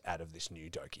vibes out of this new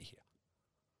Doki here.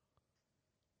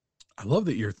 I love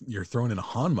that you're throwing in a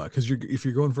Honma, because if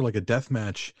you're going for like a death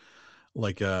match,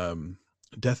 like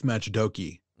deathmatch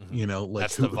Doki, you know,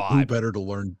 like who better to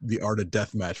learn the art of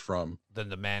deathmatch from than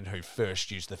the man who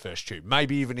first used the first tube.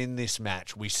 Maybe even in this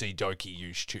match, we see Doki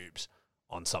use tubes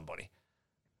on somebody.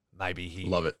 Maybe he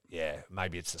Love it. Yeah,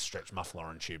 maybe it's the stretch muffler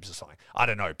and tubes or something. I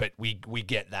don't know, but we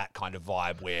get that kind of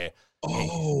vibe where.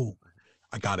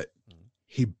 I got it.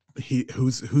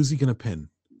 Who's he gonna pin?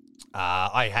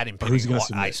 I had him pinning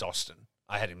Ace Austin.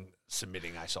 I had him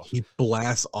submitting Ace Austin.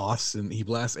 He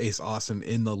blasts Ace Austin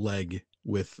in the leg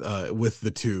with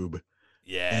the tube.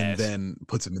 Yeah. And then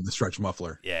puts him in the stretch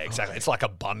muffler. Yeah, exactly. Okay. It's like a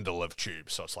bundle of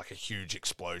tubes, so it's like a huge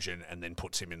explosion, and then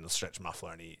puts him in the stretch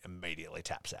muffler, and he immediately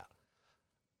taps out.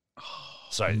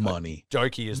 So money.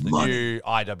 Doki is the new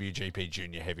IWGP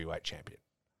Junior Heavyweight Champion.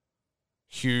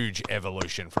 Huge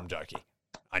evolution from Doki.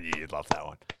 I knew you'd love that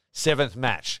one. 7th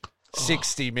match,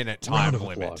 60-minute time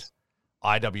limit.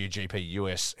 IWGP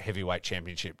US Heavyweight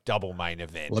Championship double main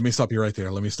event. Let me stop you right there.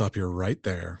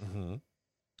 Mm-hmm.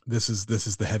 This is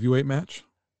the heavyweight match?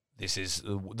 This is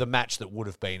the match that would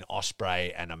have been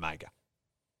Ospreay and Omega.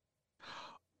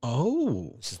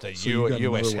 Oh. This is the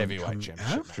US Heavyweight Championship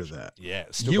after match. that. Yeah.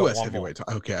 US Heavyweight.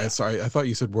 Okay, yeah. Sorry. I thought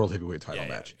you said World Heavyweight title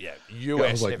match. Yeah. US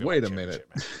I was like, wait a minute.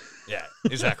 Yeah,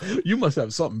 exactly. You must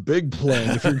have something big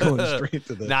planned if you're going straight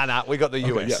to the... Nah, we got the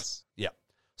US. Yes. Yeah.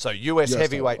 So US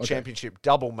Heavyweight Championship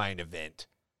double main event,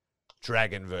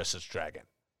 Dragon versus Dragon.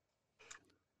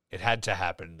 It had to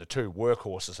happen. The two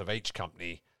workhorses of each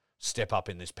company step up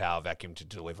in this power vacuum to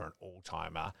deliver an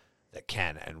all-timer that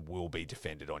can and will be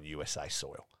defended on USA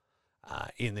soil.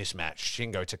 In this match,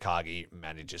 Shingo Takagi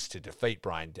manages to defeat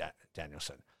Bryan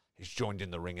Danielson. He's joined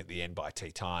in the ring at the end by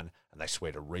Titan, and they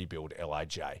swear to rebuild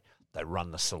LIJ. They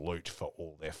run the salute for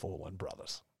all their fallen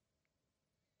brothers.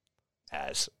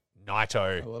 As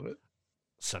Naito, I love it.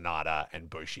 Sonata, and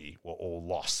Bushi were all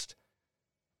lost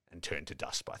and turned to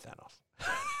dust by Thanos.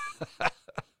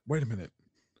 Wait a minute.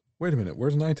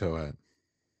 Where's Naito at?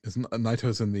 Is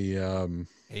Naito's in the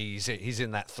He's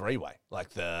in that 3-way, like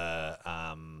the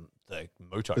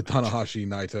Muto, the Tanahashi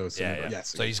Naito. Yeah. Yes.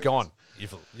 So he's gone.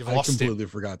 You've lost him. I completely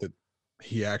forgot that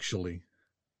he actually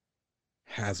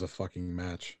has a fucking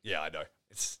match. Yeah, I know.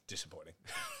 It's disappointing.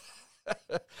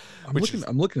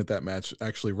 I'm looking at that match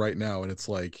actually right now, and it's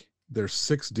like there's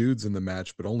 6 dudes in the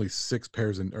match, but only 6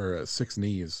 pairs or 6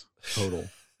 knees total.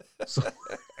 So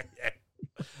yeah,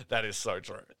 that is so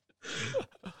true.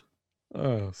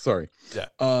 Oh, sorry.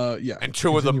 Yeah. Yeah. And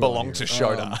 2 of them belong to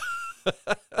Shota.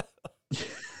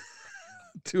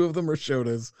 2 of them are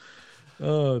Shotas.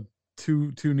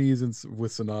 Two knees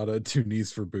with Sonata, 2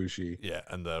 knees for Bushi. Yeah,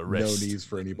 and the rest. No knees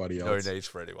for anybody else. No knees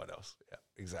for anyone else. Yeah,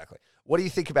 exactly. What do you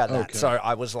think about that? Okay. So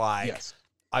I was like, yes.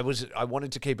 I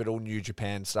wanted to keep it all New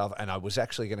Japan stuff, and I was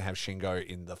actually going to have Shingo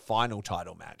in the final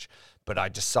title match, but I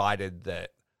decided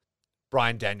that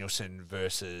Bryan Danielson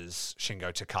versus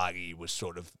Shingo Takagi was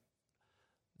sort of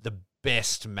the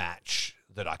best match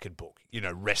that I could book,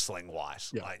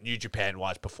 wrestling-wise, like New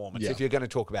Japan-wise performance. Yeah. If you're going to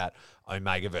talk about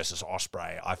Omega versus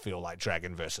Ospreay, I feel like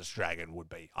Dragon versus Dragon would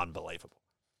be unbelievable.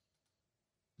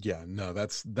 Yeah, no,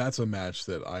 that's a match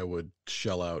that I would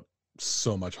shell out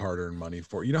so much hard-earned money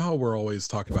for. You know how we're always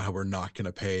talking about how we're not going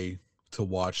to pay to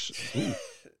watch...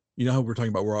 you know how we're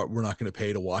talking about we're not going to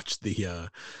pay to watch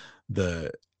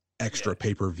the extra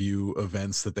pay-per-view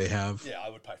events that they have? Yeah, I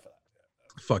would pay for that.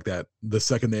 Fuck that. The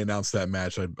second they announced that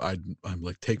match, I'm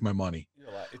like, take my money.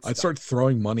 I'd start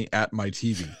throwing money at my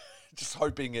TV. Just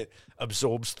hoping it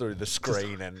absorbs through the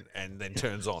screen and then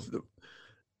turns on.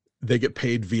 They get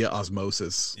paid via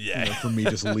osmosis. Yeah. For me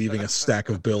just leaving a stack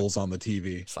of bills on the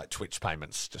TV. It's like Twitch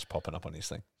payments just popping up on his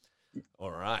thing.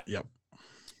 All right. Yep.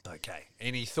 Okay.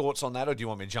 Any thoughts on that, or do you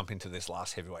want me to jump into this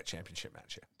last heavyweight championship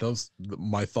match here?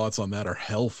 My thoughts on that are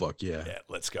hell fuck yeah. Yeah,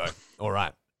 let's go. All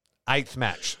right. 8th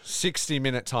match,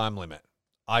 60-minute time limit.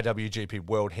 IWGP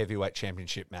World Heavyweight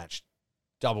Championship match,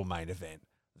 double main event.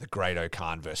 The Great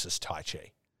Okan versus Tai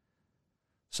Chi.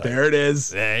 So there it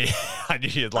is. I knew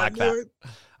you'd like that.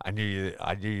 I knew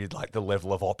you'd like the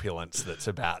level of opulence that's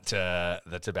about to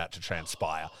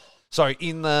transpire. So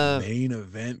in the main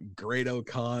event, Great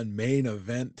Okan, main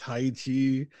event, Tai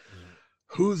Chi.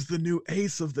 Who's the new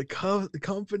ace of the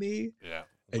company? Yeah.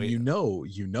 And you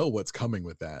know what's coming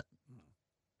with that.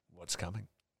 What's coming?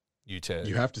 You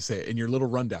have to say it in your little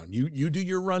rundown. You do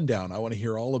your rundown. I want to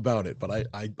hear all about it, but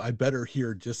I better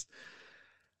hear just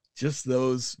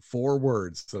those 4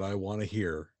 words that I want to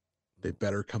hear. They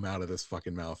better come out of this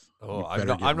fucking mouth. Oh,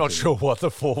 I'm not sure what the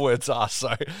 4 words are,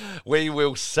 so we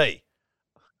will see.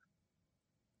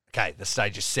 Okay, the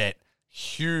stage is set.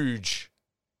 Huge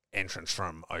entrance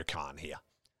from Okan here.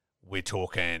 We're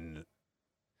talking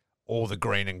all the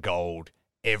green and gold,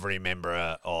 every member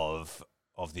of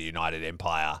the United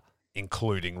Empire,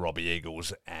 including Robbie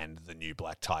Eagles and the new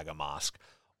Black Tiger mask,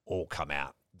 all come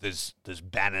out. There's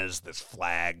banners, there's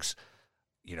flags.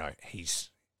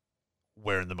 He's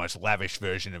where in the most lavish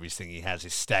version of his thing he has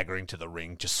is staggering to the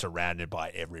ring, just surrounded by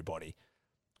everybody.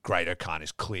 Great-O-Khan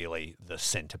is clearly the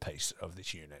centerpiece of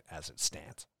this unit as it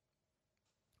stands.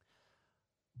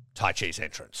 Taichi's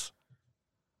entrance.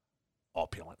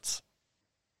 Opulence.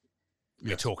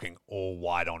 We're talking all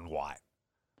white on white.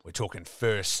 We're talking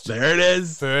first. There it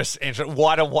is. First entrance.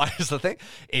 White on white is the thing.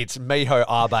 It's Miho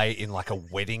Abe in like a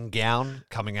wedding gown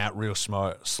coming out real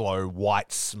slow,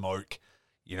 white smoke,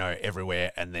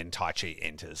 everywhere. And then Taichi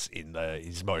enters in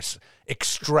his most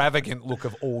extravagant look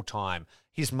of all time.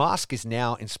 His mask is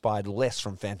now inspired less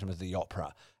from Phantom of the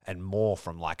Opera and more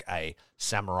from like a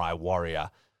samurai warrior,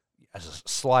 as a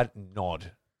slight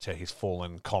nod to his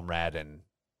fallen comrade and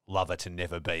lover to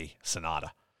never be,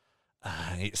 Sonata.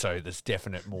 So there's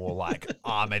definite more like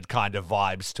armored kind of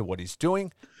vibes to what he's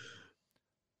doing.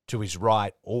 To his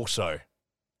right also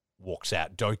walks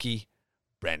out Doki,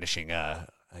 brandishing a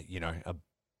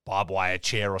barbed wire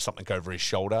chair or something over his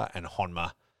shoulder, and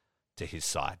Honma to his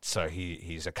side. So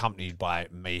he's accompanied by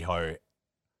Miho,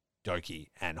 Doki,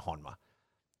 and Honma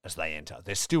as they enter.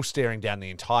 They're still staring down the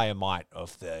entire might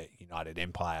of the United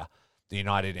Empire. The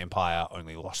United Empire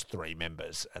only lost 3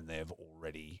 members, and they've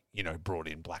already, brought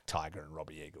in Black Tiger and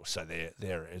Robbie Eagle. So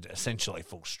they're essentially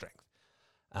full strength.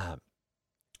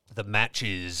 The match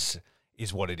is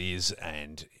what it is,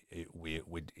 and we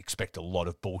would expect a lot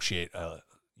of bullshit.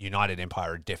 United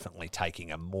Empire are definitely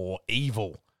taking a more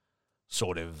evil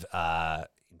sort of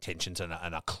intentions and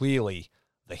are clearly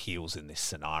the heels in this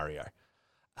scenario.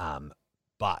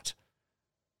 But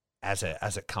as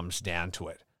it comes down to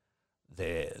it,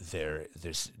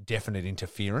 there's definite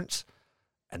interference,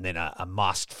 and then a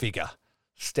masked figure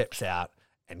steps out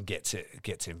and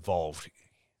gets involved.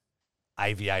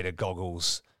 Aviator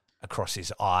goggles across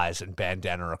his eyes and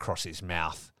bandana across his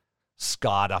mouth,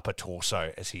 scarred upper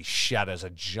torso as he shatters a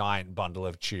giant bundle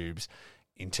of tubes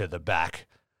into the back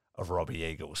of Robbie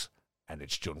Eagles, and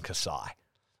it's Jun Kasai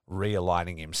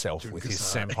realigning himself with his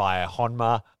senpai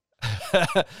Honma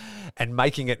and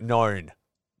making it known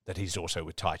that he's also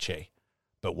with Taichi.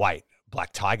 But wait,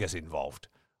 Black Tiger's involved.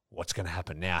 What's going to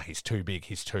happen now? He's too big,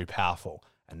 he's too powerful.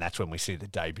 And that's when we see the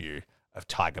debut of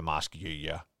Tiger Mask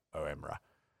Yuya Oemura,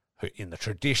 who in the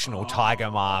traditional Tiger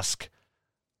Mask,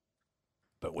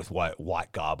 but with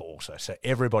white garb also. So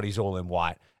everybody's all in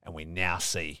white, and we now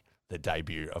see the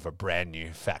debut of a brand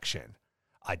new faction.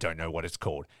 I don't know what it's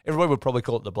called. Everybody would probably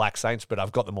call it the Black Saints, but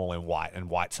I've got them all in white, and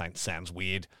White Saints sounds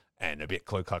weird and a bit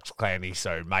Ku Klux Klan-y,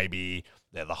 so maybe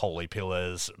they're the Holy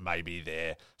Pillars, maybe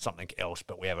they're something else,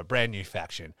 but we have a brand new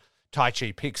faction.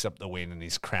 Taichi picks up the win and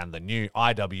is crowned the new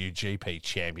IWGP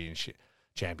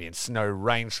champion. Snow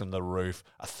rains from the roof.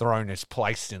 A throne is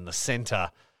placed in the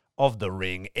center of the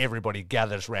ring. Everybody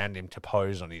gathers round him to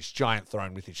pose on his giant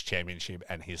throne with his championship,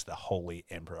 and he's the Holy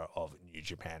Emperor of New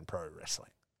Japan Pro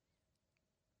Wrestling.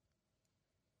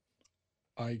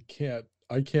 I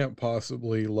can't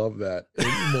possibly love that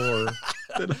anymore.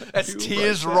 As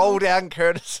tears roll down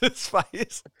Curtis's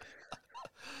face.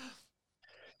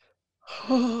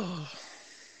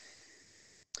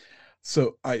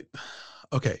 So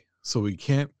we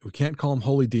can't call him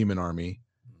Holy Demon Army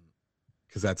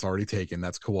because that's already taken.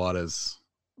 That's Kawada's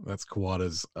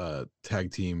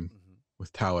tag team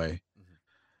with Taue.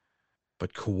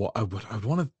 But I would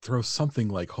want to throw something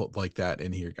like that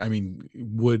in here. I mean,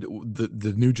 would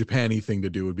the New Japan-y thing to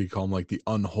do would be called like the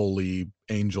Unholy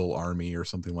Angel Army or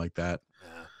something like that.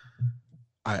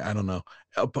 Yeah. I don't know,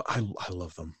 but I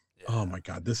love them. Yeah. Oh my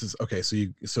God, this is okay.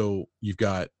 So you've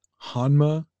got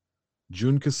Hanma,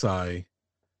 Jun Kasai,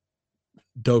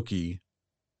 Doki,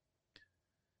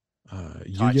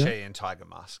 Taichi and Tiger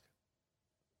Mask.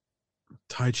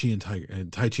 Taichi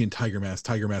and Tiger Mask,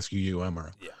 Yuya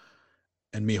Uemura. Yeah.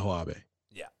 And Miho Abe.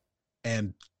 Yeah.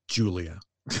 And Julia.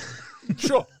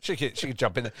 Sure. She could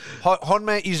jump in there.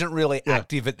 Honma isn't really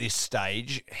active at this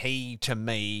stage. He, to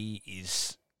me,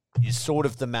 is sort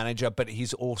of the manager, but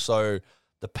he's also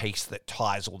the piece that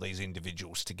ties all these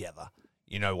individuals together.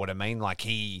 You know what I mean? Like,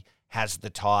 he has the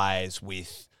ties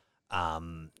with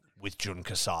Jun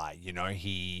Kasai. You know,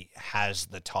 he has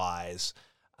the ties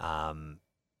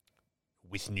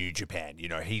with New Japan. You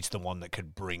know, he's the one that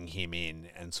could bring him in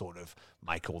and sort of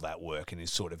make all that work, and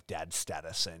his sort of dad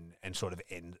status and sort of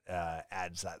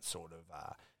adds that sort of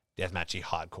deathmatchy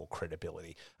hardcore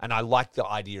credibility. And I like the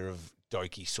idea of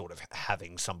Doki sort of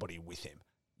having somebody with him.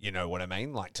 You know what I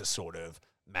mean? Like, to sort of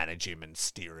manage him and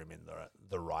steer him in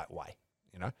the right way,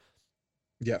 you know?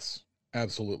 Yes,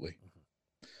 absolutely.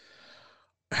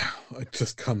 It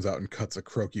just comes out and cuts a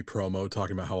croaky promo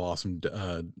talking about how awesome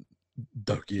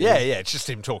Ducky. Yeah, it's just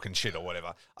him talking shit or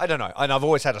whatever. I don't know. And I've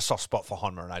always had a soft spot for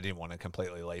Honma, and I didn't want to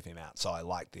completely leave him out. So I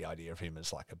liked the idea of him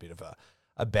as like a bit of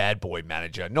a bad boy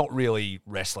manager, not really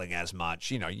wrestling as much.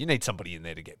 You know, you need somebody in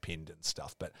there to get pinned and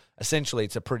stuff. But essentially,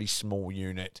 it's a pretty small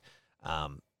unit,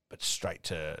 but straight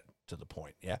to the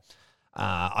point, yeah.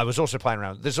 I was also playing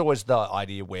around. There's always the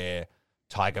idea where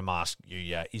Tiger Mask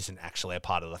Yuya isn't actually a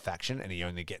part of the faction, and he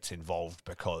only gets involved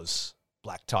because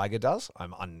Black Tiger does.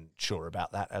 I'm unsure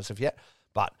about that as of yet,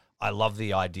 but I love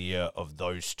the idea of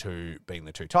those two being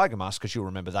the two Tiger Masks, because you'll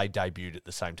remember they debuted at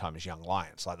the same time as Young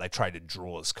Lions. Like, they traded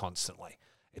draws constantly.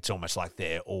 It's almost like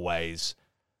they're always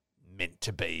meant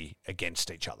to be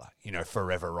against each other, you know,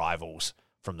 forever rivals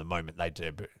from the moment they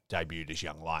debuted as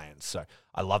Young Lions. So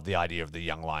I love the idea of the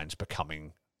Young Lions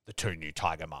becoming the two new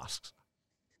Tiger Masks.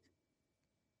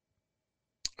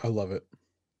 I love it.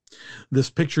 This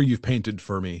picture you've painted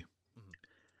for me,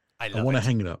 I want to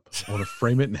hang it up. I want to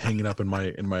frame it and hang it up in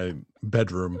my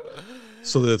bedroom,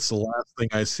 so that it's the last thing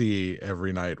I see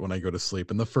every night when I go to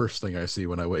sleep, and the first thing I see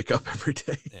when I wake up every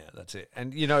day. Yeah, that's it.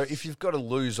 And, you know, if you've got to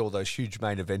lose all those huge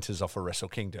main eventers off of Wrestle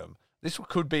Kingdom, this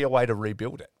could be a way to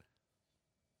rebuild it.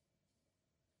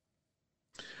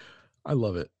 I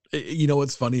love it. You know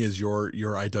what's funny is your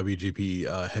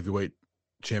IWGP heavyweight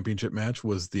championship match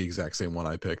was the exact same one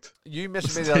I picked. You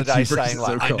messaged me the other day saying,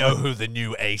 like, I know who the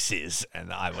new ace is.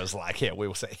 And I was like, yeah,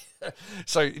 we'll see.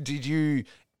 So did you,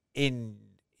 in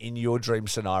your dream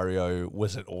scenario,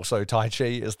 was it also Tai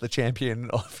Chi as the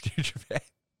champion of New Japan?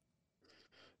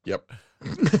 Yep.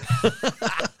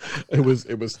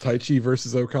 It was Tai Chi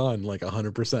versus Okan, like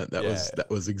 100%. That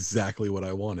was exactly what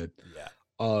I wanted.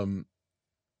 I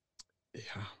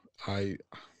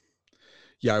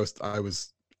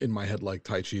was in my head like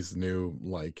Tai Chi's the new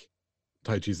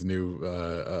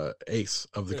ace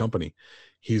of the company.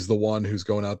 He's the one who's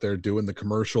going out there doing the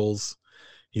commercials.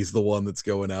 He's the one that's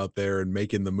going out there and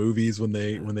making the movies when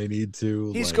they need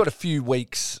to. He's got a few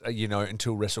weeks,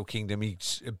 until Wrestle Kingdom.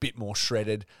 He's a bit more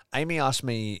shredded. Amy asked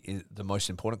me the most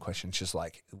important question. She's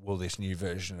like, will this new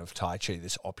version of Tai Chi,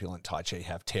 this opulent Tai Chi,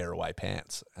 have tearaway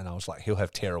pants? And I was like, he'll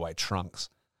have tearaway trunks.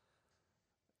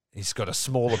 He's got a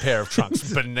smaller pair of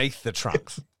trunks beneath the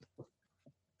trunks.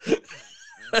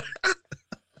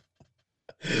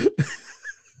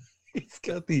 He's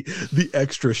got the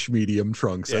extra schmedium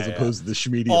trunks as opposed to the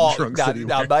schmedium trunks.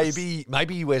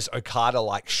 Maybe he wears Okada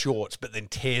like shorts, but then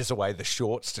tears away the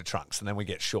shorts to trunks, and then we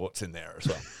get shorts in there as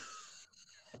well.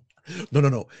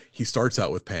 No. He starts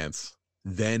out with pants,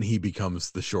 then he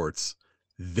becomes the shorts,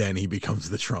 then he becomes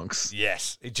the trunks.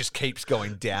 Yes, it just keeps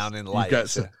going down in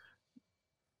layers.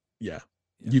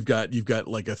 You've got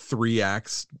like a 3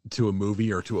 acts to a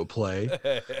movie or to a play.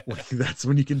 Like, that's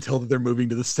when you can tell that they're moving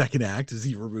to the second act, as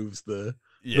he removes the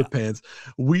pants.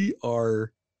 We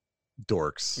are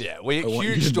dorks. Yeah, we're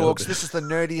huge dorks. This is the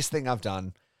nerdiest thing I've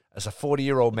done as a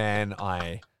 40-year-old man.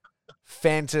 I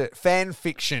fan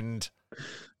fictioned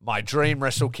my dream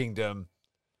Wrestle Kingdom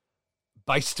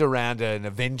based around an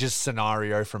Avengers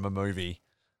scenario from a movie.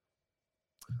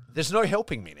 There's no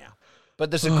helping me now. But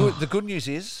there's the good news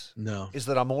is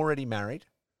that I'm already married.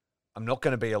 I'm not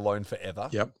going to be alone forever.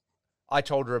 Yep. I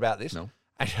told her about this. No.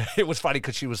 And it was funny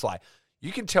because she was like,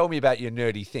 you can tell me about your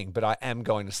nerdy thing, but I am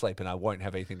going to sleep and I won't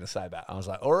have anything to say about it. I was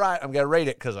like, all right, I'm going to read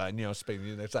it because I knew I was speaking to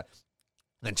you the next day.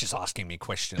 Then she's asking me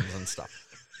questions and stuff.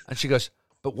 And she goes,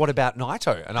 but what about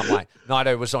Naito? And I'm like,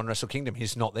 Naito was on Wrestle Kingdom.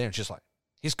 He's not there. And she's like,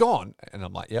 he's gone. And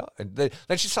I'm like, yeah. And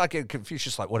then she started getting confused.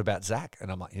 She's like, what about Zach?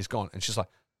 And I'm like, he's gone. And she's like,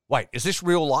 wait, is this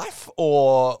real life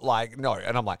or like no?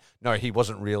 And I'm like, no, he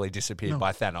wasn't really disappeared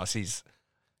by Thanos.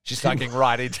 She's starting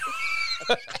right into.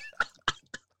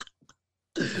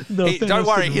 Don't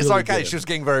worry, he's really okay. Good. She was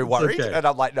getting very worried, and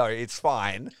I'm like, no, it's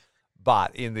fine.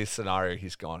 But in this scenario,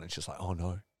 he's gone, and she's like, oh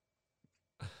no.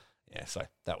 Yeah, so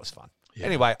that was fun. Yeah.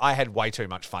 Anyway, I had way too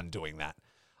much fun doing that.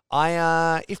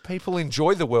 If people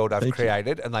enjoy the world I've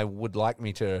created and they would like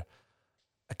me to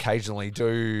occasionally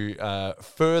do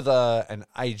further an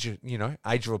Age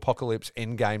of Apocalypse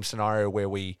Endgame scenario where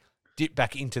we dip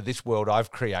back into this world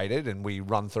I've created and we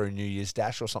run through New Year's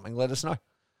Dash or something, let us know.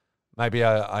 Maybe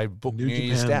I book New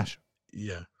Year's Dash.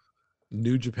 Yeah.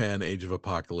 New Japan Age of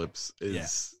Apocalypse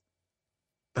is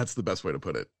that's the best way to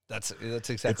put it. That's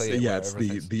exactly it. Yeah, it's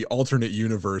the alternate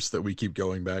universe that we keep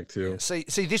going back to. Yeah.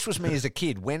 See, this was me as a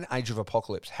kid. When Age of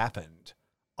Apocalypse happened,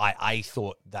 I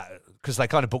thought that, because they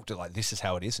kind of booked it like, this is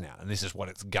how it is now, and this is what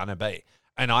it's gonna be.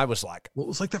 And I was like... Well, it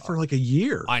was like that for like a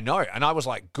year. I know. And I was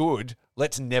like, good,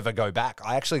 let's never go back.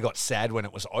 I actually got sad when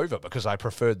it was over because I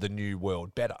preferred the new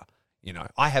world better. You know,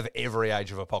 I have every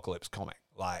Age of Apocalypse comic.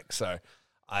 Like, so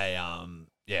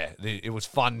it was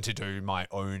fun to do my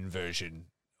own version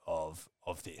of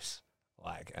of this.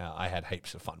 Like I had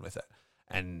heaps of fun with it.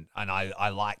 And I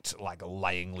liked like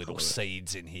laying little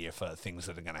seeds in here for things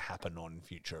that are going to happen on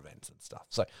future events and stuff.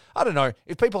 So I don't know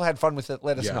if people had fun with it.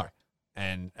 Let us know,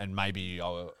 and maybe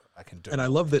I can do. And I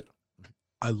love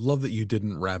that you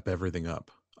didn't wrap everything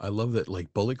up. I love that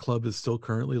like Bullet Club is still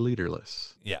currently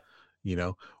leaderless. Yeah, you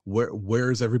know,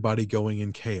 where's everybody going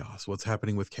in chaos? What's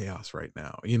happening with chaos right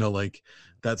now? You know, like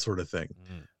that sort of thing.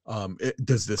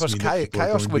 Does this mean that people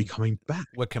are going to be coming back?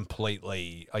 We're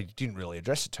completely, I didn't really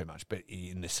address it too much, but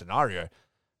in this scenario,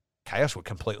 Chaos were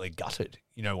completely gutted.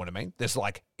 You know what I mean? There's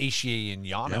like Ishii and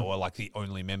Yano are like the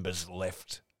only members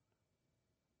left.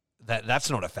 That's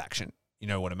not a faction. You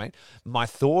know what I mean? My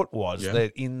thought was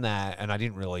that in that, and I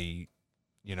didn't really,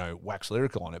 wax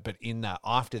lyrical on it, but in that,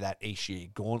 after that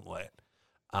Ishii gauntlet,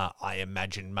 I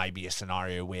imagine maybe a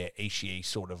scenario where Ishii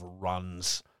sort of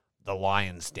runs the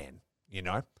Lion's Den,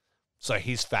 So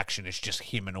his faction is just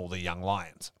him and all the young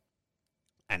lions.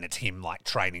 And it's him like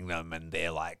training them, and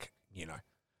they're like,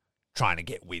 trying to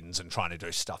get wins and trying to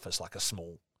do stuff as like a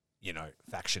small,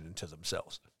 faction into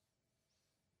themselves.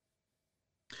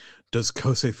 Does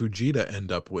Kosei Fujita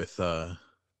end up with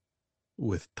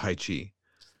Taichi?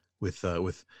 With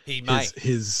he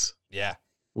his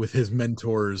with his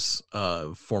mentor's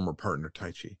former partner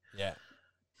Taichi. Yeah.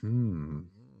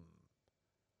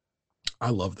 I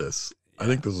love this. I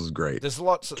think this is great. There's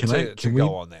lots to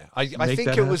go on there. I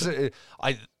think it was I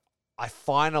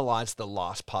finalized the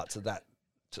last parts of that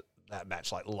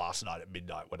match like last night at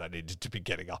midnight when I needed to be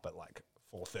getting up at like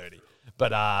 4:30.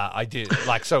 But I did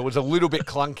so it was a little bit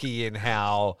clunky in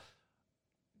how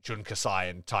Jun Kasai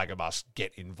and Tiger Mask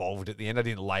get involved at the end. I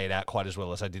didn't lay it out quite as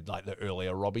well as I did like the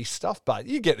earlier Robbie stuff, but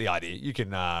you get the idea. You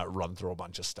can run through a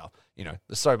bunch of stuff. There's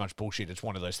so much bullshit. It's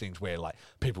one of those things where like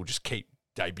people just keep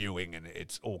debuting and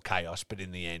it's all chaos, but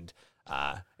in the end,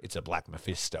 it's a Black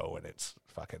Mephisto and it's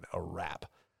fucking a wrap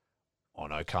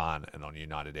on Okan and on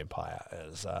United Empire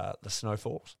as the snow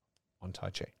falls on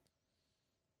Taichi.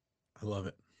 I love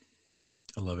it.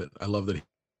 I love it. I love that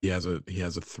he has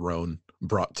a throne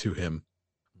brought to him.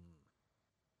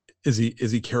 Is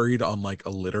he carried on like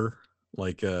a litter?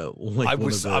 I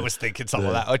was thinking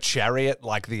something like that. A chariot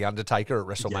like the Undertaker at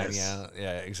WrestleMania. Yes.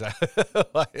 Yeah, exactly.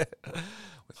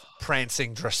 With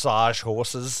prancing dressage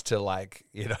horses to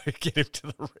get him to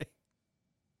the ring.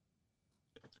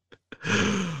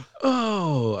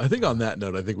 Oh, I think on that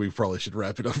note, I think we probably should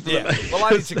wrap it up for the night. Well, I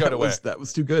need to go to work. That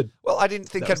was too good. Well, I didn't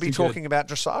think I'd be talking about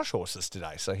dressage horses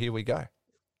today, so here we go.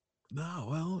 No,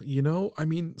 well, I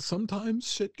mean,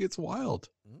 sometimes shit gets wild.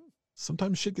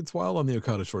 Sometimes shit gets wild on the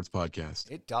Okada Shorts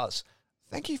podcast. It does.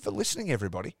 Thank you for listening,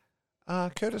 everybody.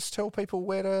 Curtis, tell people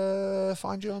where to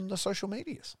find you on the social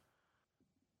medias.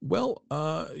 Well,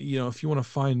 if you want to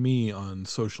find me on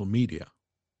social media,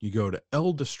 you go to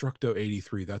El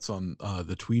Destructo83. That's on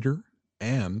the Twitter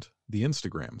and the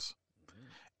Instagrams.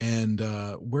 And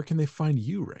where can they find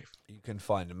you, Rafe? You can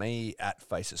find me at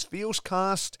Faces Feels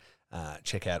Cast.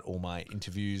 Check out all my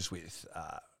interviews with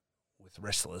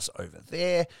wrestlers over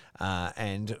there,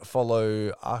 and follow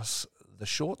us, the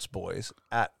Shorts Boys,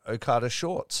 at Okada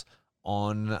Shorts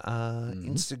on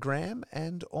Instagram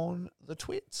and on the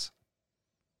Twits.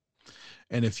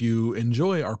 And if you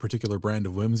enjoy our particular brand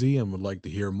of whimsy and would like to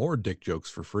hear more dick jokes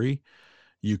for free,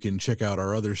 you can check out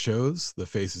our other shows, the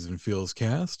Faces and Feels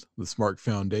Cast, the Smart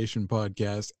Foundation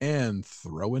Podcast, and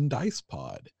Throwin' Dice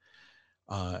Pod.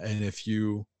 And if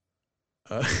you...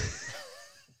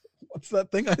 what's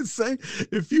that thing I say?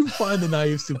 If you find the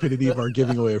naive stupidity of our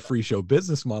giving away a free show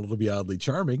business model to be oddly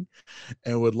charming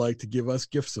and would like to give us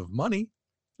gifts of money,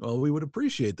 well, we would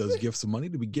appreciate those gifts of money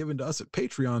to be given to us at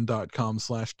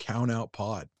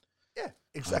patreon.com/countoutpod. Yeah,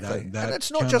 exactly. And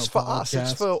it's not just for us,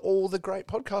 it's for all the great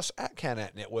podcasts at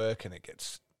Countout Network, and it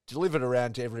gets delivered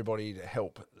around to everybody to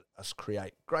help us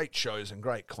create great shows and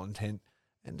great content.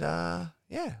 And we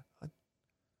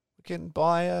can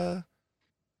buy a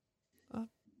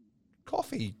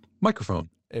coffee microphone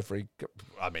we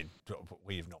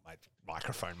have not made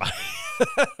microphone money.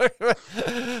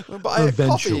 We'll buy a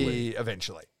coffee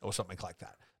eventually or something like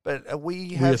that, but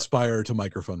we aspire to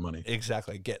microphone money.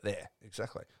 Exactly. Get there.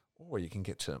 Exactly. Or you can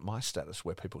get to my status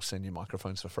where people send you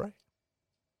microphones for free.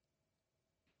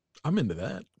 I'm into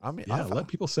that. Let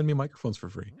people send me microphones for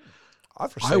free.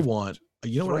 I want a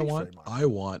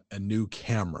new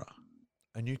camera.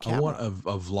 A new camera. I want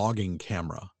a vlogging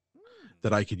camera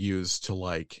that I could use to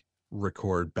like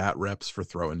record bat reps for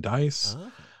throwing dice.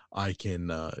 I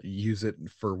can use it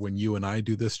for when you and I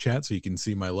do this chat, so you can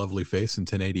see my lovely face in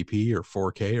 1080p or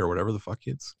 4K or whatever the fuck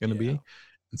it's going to be.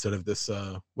 instead of this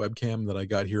webcam that I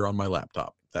got here on my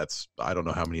laptop. That's, I don't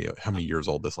know how many years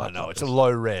old this laptop is. I know, it's a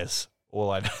low res.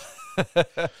 All I know.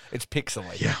 It's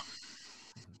pixelated. Yeah.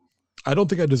 I don't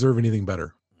think I deserve anything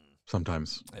better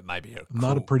sometimes. It may be I'm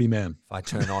not a pretty man. If I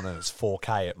turn on and it's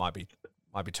 4K, it might be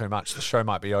too much. The show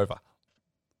might be over.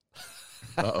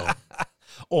 Uh-oh.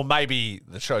 Or maybe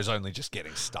the show's only just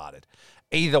getting started.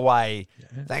 Either way,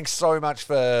 Thanks so much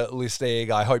for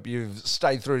listening. I hope you've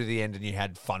stayed through to the end and you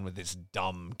had fun with this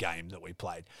dumb game that we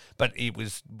played. But it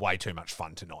was way too much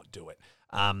fun to not do it.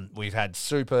 We've had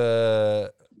super,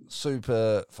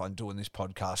 super fun doing this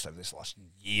podcast over this last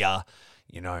year.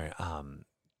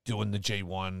 Doing the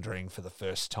G1 for the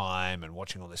first time and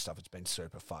watching all this stuff. It's been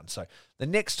super fun. So the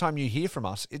next time you hear from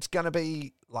us, it's going to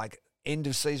be like end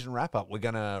of season wrap up. We're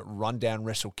going to run down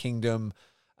Wrestle Kingdom.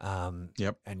 And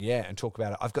talk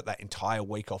about it. I've got that entire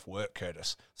week off work,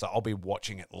 Curtis. So I'll be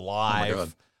watching it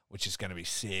live, which is going to be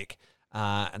sick.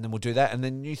 And then we'll do that. And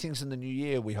then new things in the new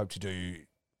year. We hope to do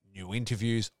new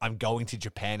interviews. I'm going to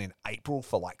Japan in April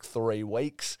for like 3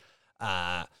 weeks.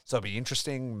 So it'll be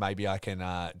interesting. Maybe I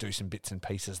can do some bits and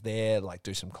pieces there, like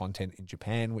do some content in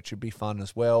Japan, which would be fun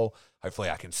as well.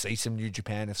 Hopefully I can see some new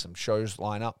Japan if some shows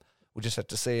line up. We'll just have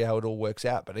to see how it all works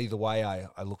out. But either way, I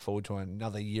look forward to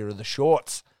another year of the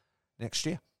shorts next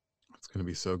year. It's going to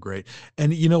be so great.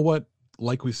 And you know what?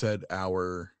 Like we said,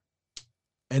 our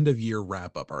end of year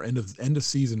wrap up, our end of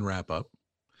season wrap up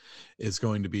is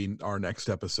going to be our next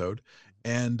episode.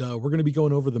 And we're going to be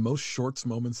going over the most shorts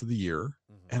moments of the year.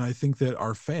 Mm-hmm. And I think that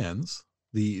our fans,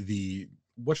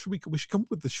 what should we should come up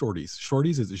with the shorties.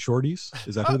 Shorties? Is it shorties?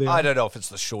 Is that who they are? I don't know if it's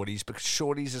the shorties, because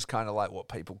shorties is kind of like what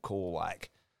people call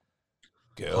like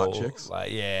girl, hot chicks.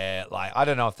 I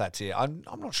don't know if that's it. I'm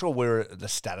not sure we're at the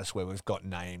status where we've got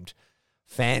named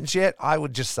fans yet. I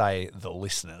would just say the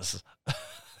listeners.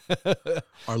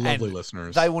 Our lovely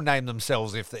listeners. They will name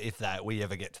themselves if we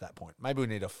ever get to that point. Maybe we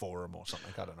need a forum or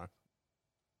something. I don't know.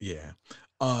 Yeah.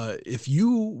 If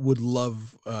you would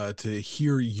love to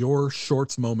hear your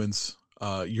shorts moments,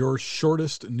 your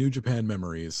shortest New Japan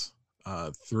memories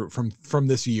from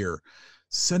this year,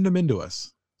 send them into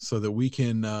us so that we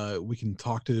can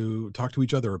talk to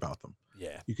each other about them.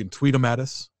 Yeah. You can tweet them at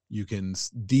us. You can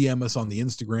DM us on the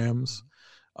Instagrams.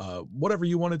 Whatever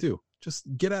you want to do, just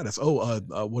get at us.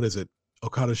 What is it?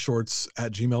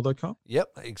 okadashorts@gmail.com. Yep,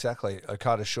 exactly.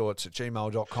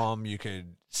 okadashorts@gmail.com. You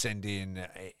could send in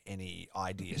any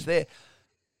ideas there.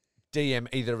 DM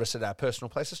either of us at our personal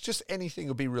places. Just anything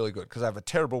would be really good, because I have a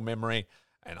terrible memory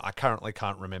and I currently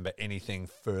can't remember anything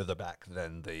further back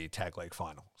than the Tag League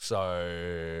final.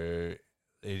 So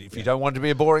if you don't want it to be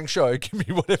a boring show, give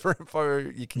me whatever info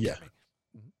you can get me.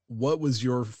 What was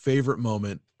your favorite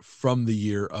moment from the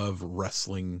year of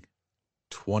wrestling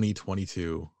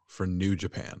 2022 for New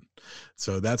Japan?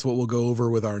 So that's what we'll go over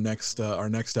with our next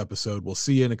episode. We'll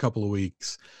see you in a couple of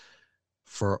weeks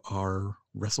for our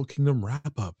Wrestle Kingdom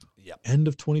wrap up. Yep. End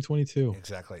of 2022.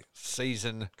 Exactly.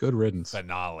 Season good riddance.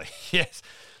 Finale. Yes.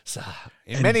 So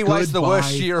in many ways, the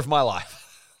worst year of my life.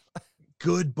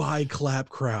 Goodbye, clap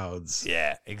crowds.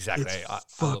 Yeah, exactly.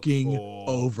 It's fucking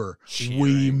over.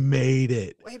 We made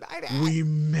it. We made it. We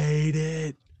did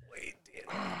it.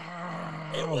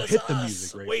 It was hit us. The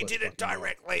music. Right? We did it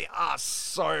directly us.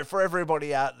 So for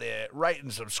everybody out there, rate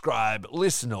and subscribe,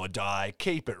 listen or die,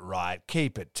 keep it right,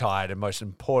 keep it tight, and most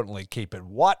importantly, keep it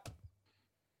what?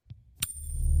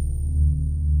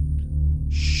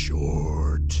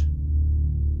 Short.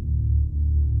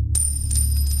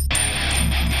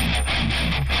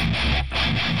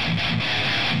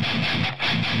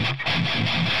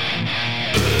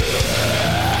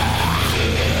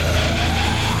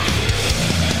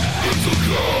 It's a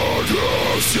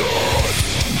goddamn shot.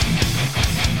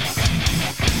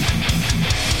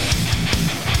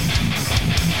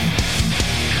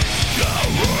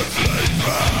 Cowardly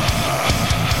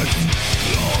past,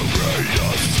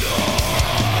 glorious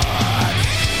shot.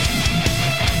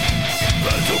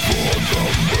 Metaphor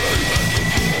of me,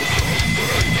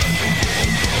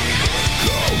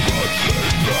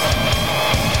 cowardly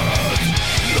past,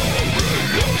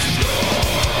 glorious shot.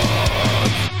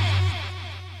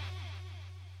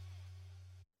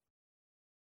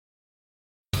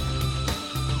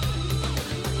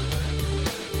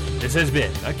 This has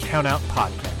been a Count Out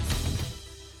Podcast.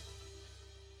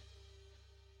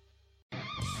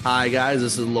 Hi guys,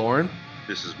 this is Lauren.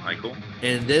 This is Michael.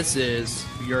 And this is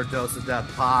Your Dose of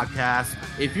Death podcast.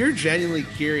 If you're genuinely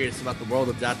curious about the world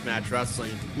of deathmatch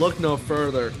wrestling, look no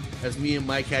further, as me and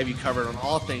Mike have you covered on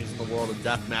all things in the world of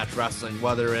deathmatch wrestling,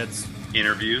 whether it's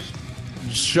interviews,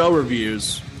 show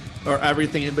reviews, or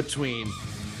everything in between.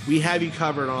 We have you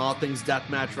covered on all things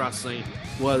deathmatch wrestling,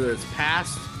 whether it's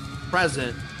past,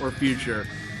 present, or future.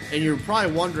 And you're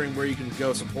probably wondering where you can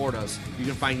go support us. You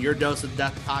can find Your Dose of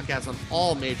Death podcast on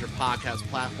all major podcast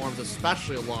platforms,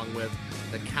 especially along with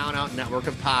the Count Out network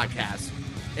of podcasts.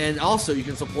 And also, you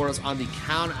can support us on the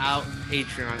Count Out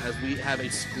Patreon, as we have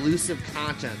exclusive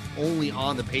content only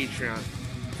on the Patreon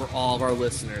for all of our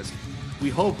listeners. We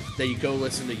hope that you go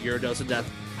listen to Your Dose of Death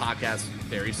podcast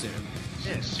very soon.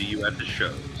 And see you at the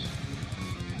shows.